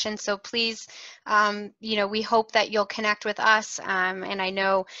additional questions, so please, you know, we hope that you'll connect with us. And I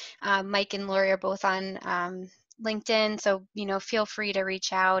know Mike and Lori are both on LinkedIn, so, you know, feel free to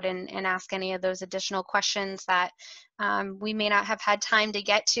reach out and ask any of those additional questions that we may not have had time to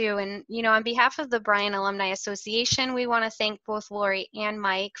get to. And, you know, on behalf of the Bryant Alumni Association, we want to thank both Lori and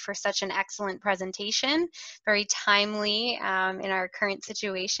Mike for such an excellent presentation, very timely in our current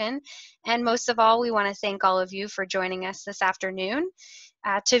situation. And most of all, we want to thank all of you for joining us this afternoon.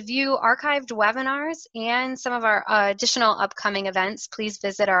 To view archived webinars and some of our additional upcoming events, please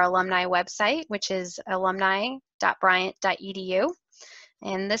visit our alumni website, which is alumni.bryant.edu.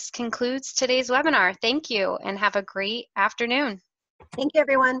 And this concludes today's webinar. Thank you, and have a great afternoon. Thank you,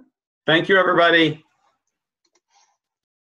 everyone. Thank you, everybody.